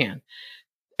often as you can.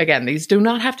 Again, these do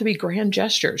not have to be grand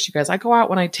gestures. You guys, I go out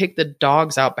when I take the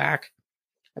dogs out back.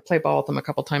 I play ball with them a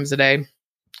couple times a day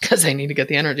because I need to get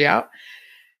the energy out.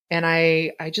 And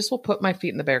I just will put my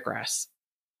feet in the bare grass.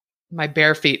 My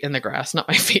bare feet in the grass, not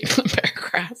my feet in the bare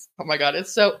grass. Oh my God.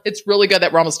 It's really good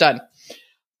that we're almost done.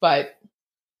 But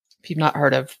if you've not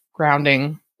heard of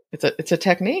grounding, it's a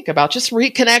technique about just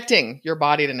reconnecting your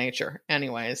body to nature.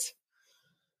 Anyways,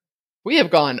 we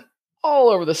have gone all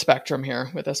over the spectrum here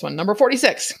with this one. Number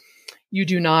 46. You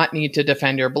do not need to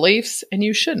defend your beliefs, and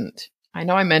you shouldn't. I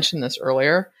know I mentioned this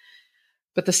earlier,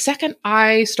 but the second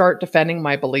I start defending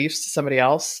my beliefs to somebody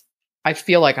else, I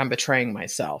feel like I'm betraying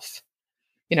myself.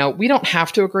 We don't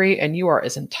have to agree, and you are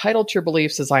as entitled to your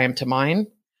beliefs as I am to mine,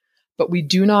 but we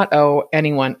do not owe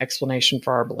anyone explanation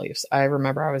for our beliefs. I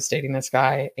remember I was dating this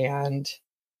guy, and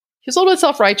he's a little bit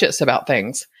self-righteous about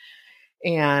things.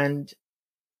 And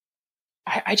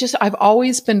I've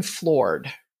always been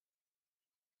floored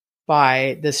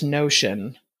by this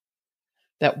notion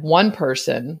that one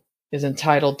person is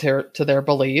entitled to their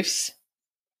beliefs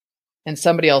and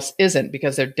somebody else isn't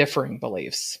because they're differing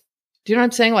beliefs. Do you know what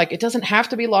I'm saying? Like, it doesn't have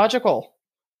to be logical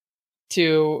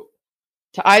to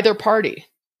either party,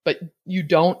 but you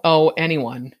don't owe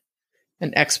anyone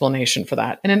an explanation for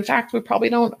that. And in fact, we probably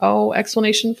don't owe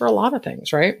explanation for a lot of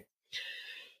things, right?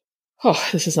 Oh,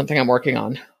 this is something I'm working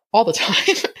on all the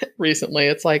time recently.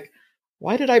 It's like,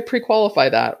 why did I pre-qualify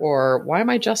that? Or why am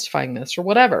I justifying this or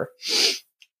whatever?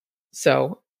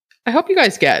 So I hope you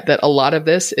guys get that a lot of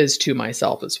this is to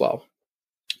myself as well.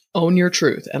 Own your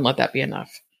truth and let that be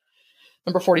enough.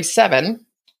 Number 47,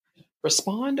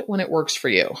 respond when it works for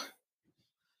you.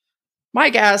 My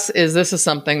guess is this is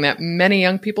something that many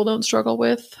young people don't struggle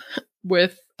with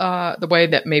the way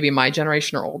that maybe my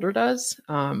generation or older does.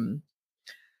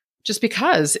 Just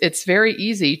because it's very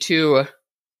easy to,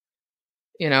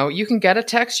 you can get a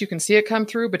text, you can see it come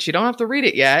through, but you don't have to read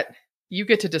it yet. You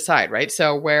get to decide, right?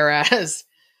 So whereas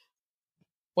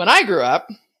when I grew up,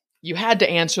 you had to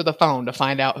answer the phone to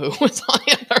find out who was on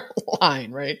the other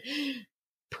line, right?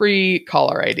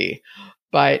 Pre-caller ID.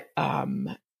 But,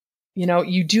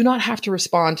 you do not have to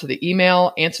respond to the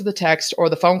email, answer the text, or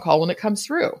the phone call when it comes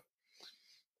through.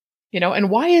 And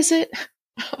why is it?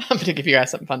 I'm going to give you guys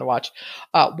something fun to watch.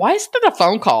 Why is it a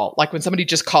phone call? Like when somebody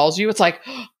just calls you, it's like,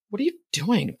 what are you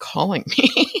doing calling me?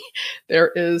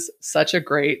 There is such a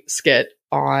great skit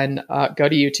on, go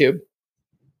to YouTube.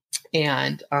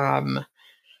 And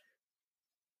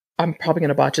I'm probably going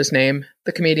to botch his name,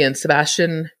 the comedian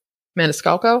Sebastian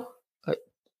Maniscalco.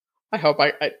 I hope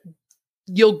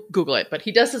you'll Google it, but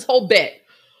he does this whole bit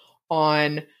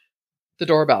on the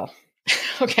doorbell.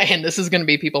 Okay, and this is going to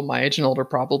be people my age and older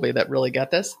probably that really get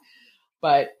this.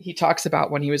 But he talks about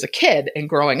when he was a kid and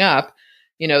growing up,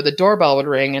 the doorbell would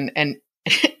ring and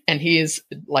and he's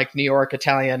like New York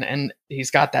Italian and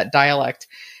he's got that dialect.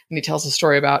 And he tells a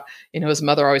story about, his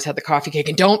mother always had the coffee cake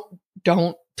and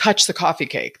don't touch the coffee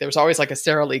cake. There was always like a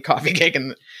Sara Lee coffee cake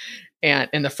in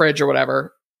the fridge or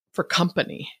whatever for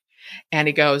company. And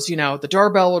he goes, the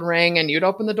doorbell would ring and you'd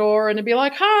open the door and it'd be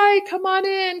like, hi, come on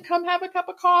in, come have a cup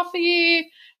of coffee.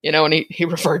 And he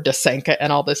referred to Sanka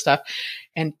and all this stuff.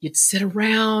 And you'd sit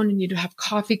around and you'd have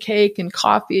coffee cake and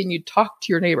coffee and you'd talk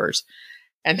to your neighbors.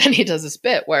 And then he does this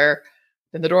bit where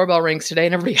then the doorbell rings today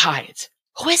and everybody hides.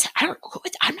 Who is it? I don't know who it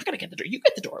is. I'm not going to get the door. You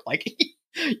get the door. Like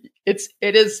it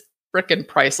is frickin'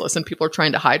 priceless and people are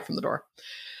trying to hide from the door.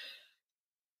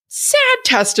 Sad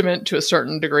testament to a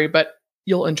certain degree, but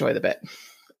you'll enjoy the bit.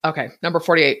 Okay. Number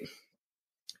 48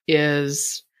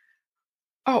 is,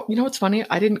 oh, you know what's funny?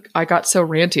 I got so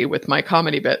ranty with my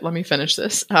comedy bit. Let me finish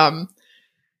this.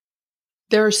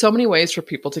 There are so many ways for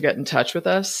people to get in touch with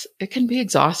us. It can be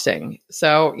exhausting.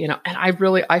 So, and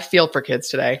I feel for kids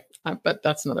today, but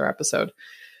that's another episode.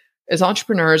 As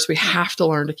entrepreneurs, we have to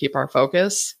learn to keep our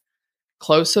focus,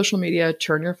 close social media,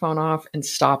 turn your phone off, and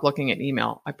stop looking at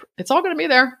email. It's all going to be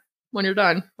there when you're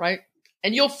done, right?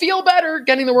 And you'll feel better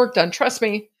getting the work done. Trust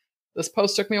me, this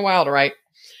post took me a while to write.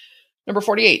 Number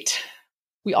 48,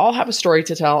 we all have a story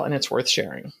to tell and it's worth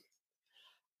sharing.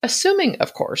 Assuming,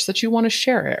 of course, that you want to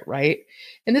share it, right?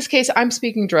 In this case, I'm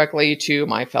speaking directly to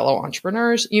my fellow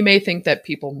entrepreneurs. You may think that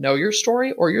people know your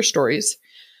story or your stories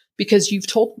because you've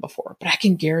told them before, but I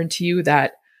can guarantee you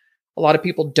that a lot of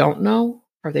people don't know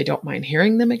or they don't mind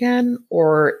hearing them again,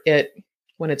 or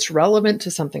when it's relevant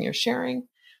to something you're sharing.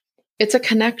 It's a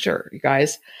connector, you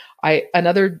guys.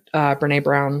 Another Brene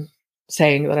Brown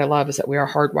saying that I love is that we are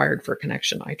hardwired for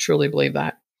connection. I truly believe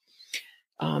that.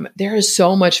 There is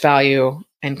so much value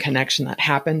and connection that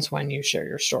happens when you share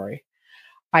your story.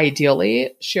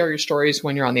 Ideally, share your stories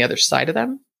when you're on the other side of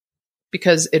them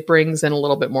because it brings in a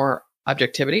little bit more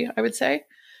objectivity, I would say.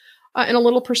 And a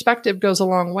little perspective goes a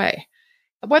long way,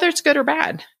 whether it's good or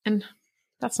bad. And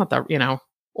that's not that,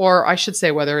 or I should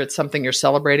say whether it's something you're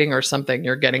celebrating or something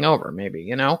you're getting over,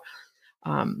 maybe,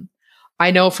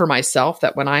 I know for myself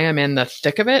that when I am in the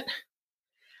thick of it,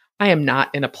 I am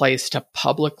not in a place to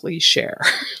publicly share.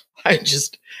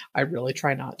 I really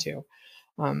try not to.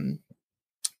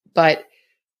 But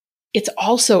it's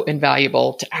also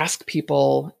invaluable to ask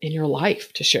people in your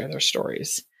life to share their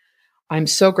stories. I'm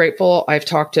so grateful. I've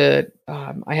talked to,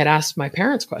 I had asked my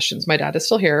parents questions. My dad is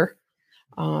still here.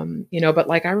 But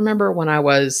like, I remember when I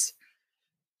was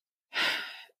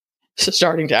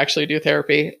starting to actually do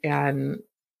therapy and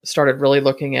started really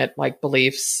looking at like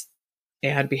beliefs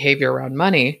and behavior around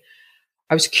money,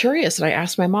 I was curious and I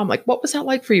asked my mom, like, what was that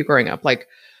like for you growing up? Like,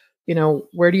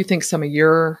 where do you think some of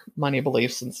your money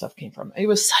beliefs and stuff came from? It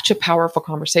was such a powerful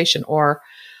conversation. Or,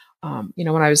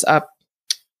 when I was up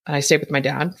and I stayed with my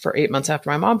dad for 8 months after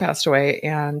my mom passed away,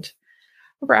 and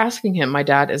I remember asking him, my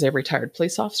dad is a retired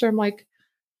police officer. I'm like,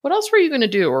 what else were you going to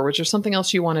do? Or was there something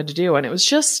else you wanted to do? And it was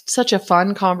just such a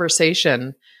fun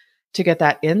conversation to get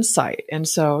that insight. And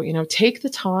so, take the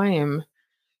time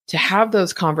to have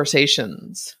those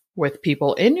conversations with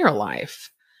people in your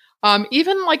life.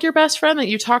 Even like your best friend that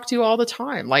you talk to all the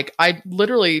time. Like I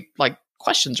literally like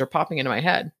questions are popping into my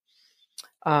head.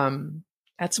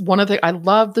 That's one of I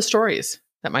love the stories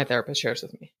that my therapist shares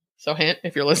with me. So hint,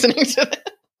 if you're listening to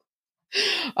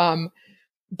that.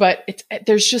 But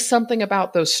there's just something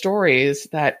about those stories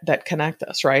that connect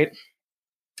us, right?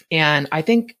 And I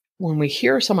think when we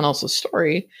hear someone else's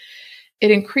story,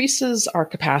 it increases our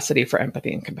capacity for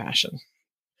empathy and compassion.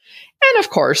 And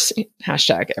of course,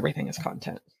 hashtag everything is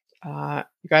content.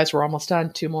 You guys, we're almost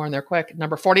done. 2 more and they're quick.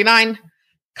 Number 49,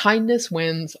 kindness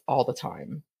wins all the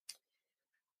time.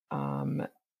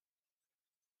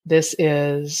 This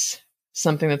is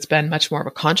something that's been much more of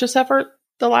a conscious effort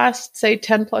the last, say,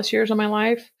 10 plus years of my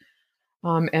life.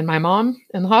 And my mom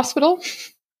in the hospital,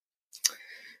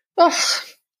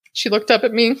 she looked up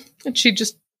at me and she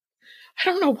just, I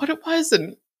don't know what it was.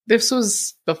 And this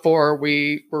was before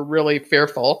we were really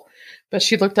fearful, but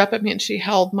she looked up at me and she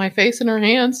held my face in her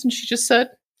hands and she just said,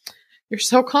 "You're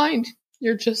so kind.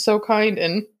 You're just so kind."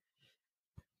 And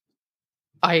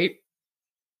I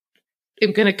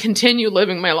am going to continue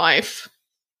living my life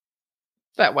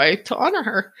that way to honor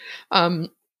her.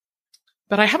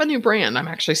 But I have a new brand I'm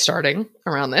actually starting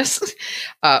around this.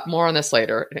 More on this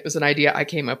later. It was an idea I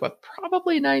came up with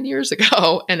probably 9 years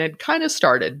ago and it kind of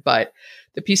started, but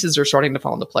the pieces are starting to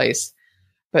fall into place.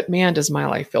 But man, does my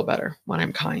life feel better when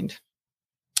I'm kind.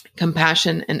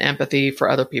 Compassion and empathy for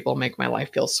other people make my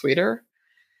life feel sweeter.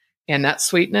 And that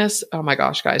sweetness, oh my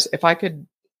gosh, guys, if I could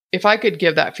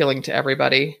give that feeling to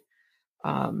everybody,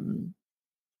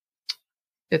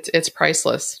 it's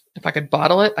priceless. If I could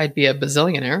bottle it, I'd be a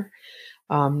bazillionaire.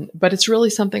 But it's really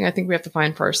something I think we have to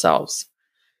find for ourselves.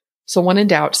 So when in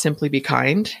doubt, simply be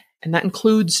kind. And that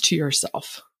includes to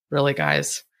yourself, really,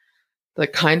 guys. The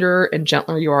kinder and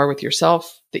gentler you are with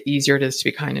yourself, the easier it is to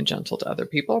be kind and gentle to other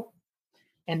people.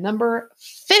 And number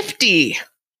 50,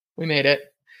 we made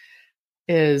it,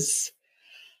 is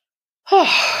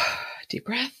deep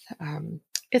breath.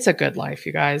 It's a good life,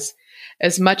 you guys.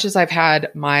 As much as I've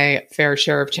had my fair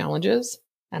share of challenges,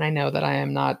 and I know that I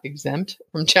am not exempt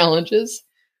from challenges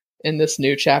in this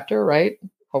new chapter, right?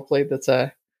 Hopefully that's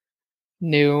a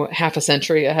new half a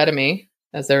century ahead of me,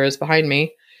 as there is behind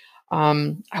me.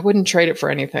 I wouldn't trade it for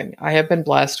anything. I have been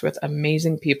blessed with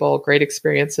amazing people, great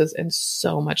experiences, and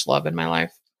so much love in my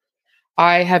life.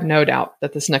 I have no doubt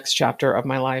that this next chapter of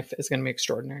my life is going to be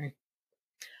extraordinary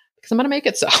because I'm going to make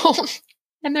it so.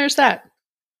 And there's that.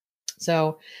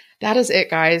 So that is it,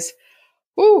 guys.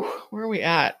 Woo, where are we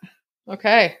at?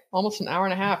 Okay, almost an hour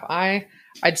and a half.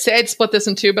 I'd say I'd split this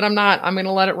in two, but I'm not. I'm going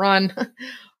to let it run.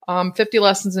 50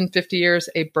 lessons in 50 years,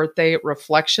 a birthday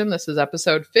reflection. This is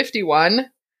episode 51.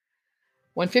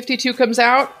 When 52 comes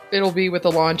out, it'll be with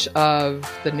the launch of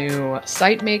the new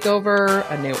site makeover,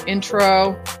 a new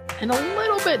intro, and a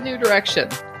little bit new direction.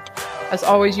 As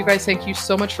always, you guys, thank you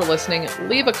so much for listening.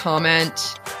 Leave a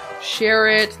comment, share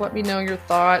it, let me know your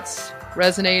thoughts.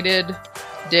 Resonated,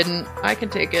 didn't, I can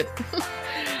take it.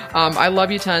 I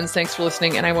love you tons. Thanks for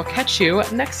listening, and I will catch you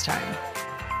next time.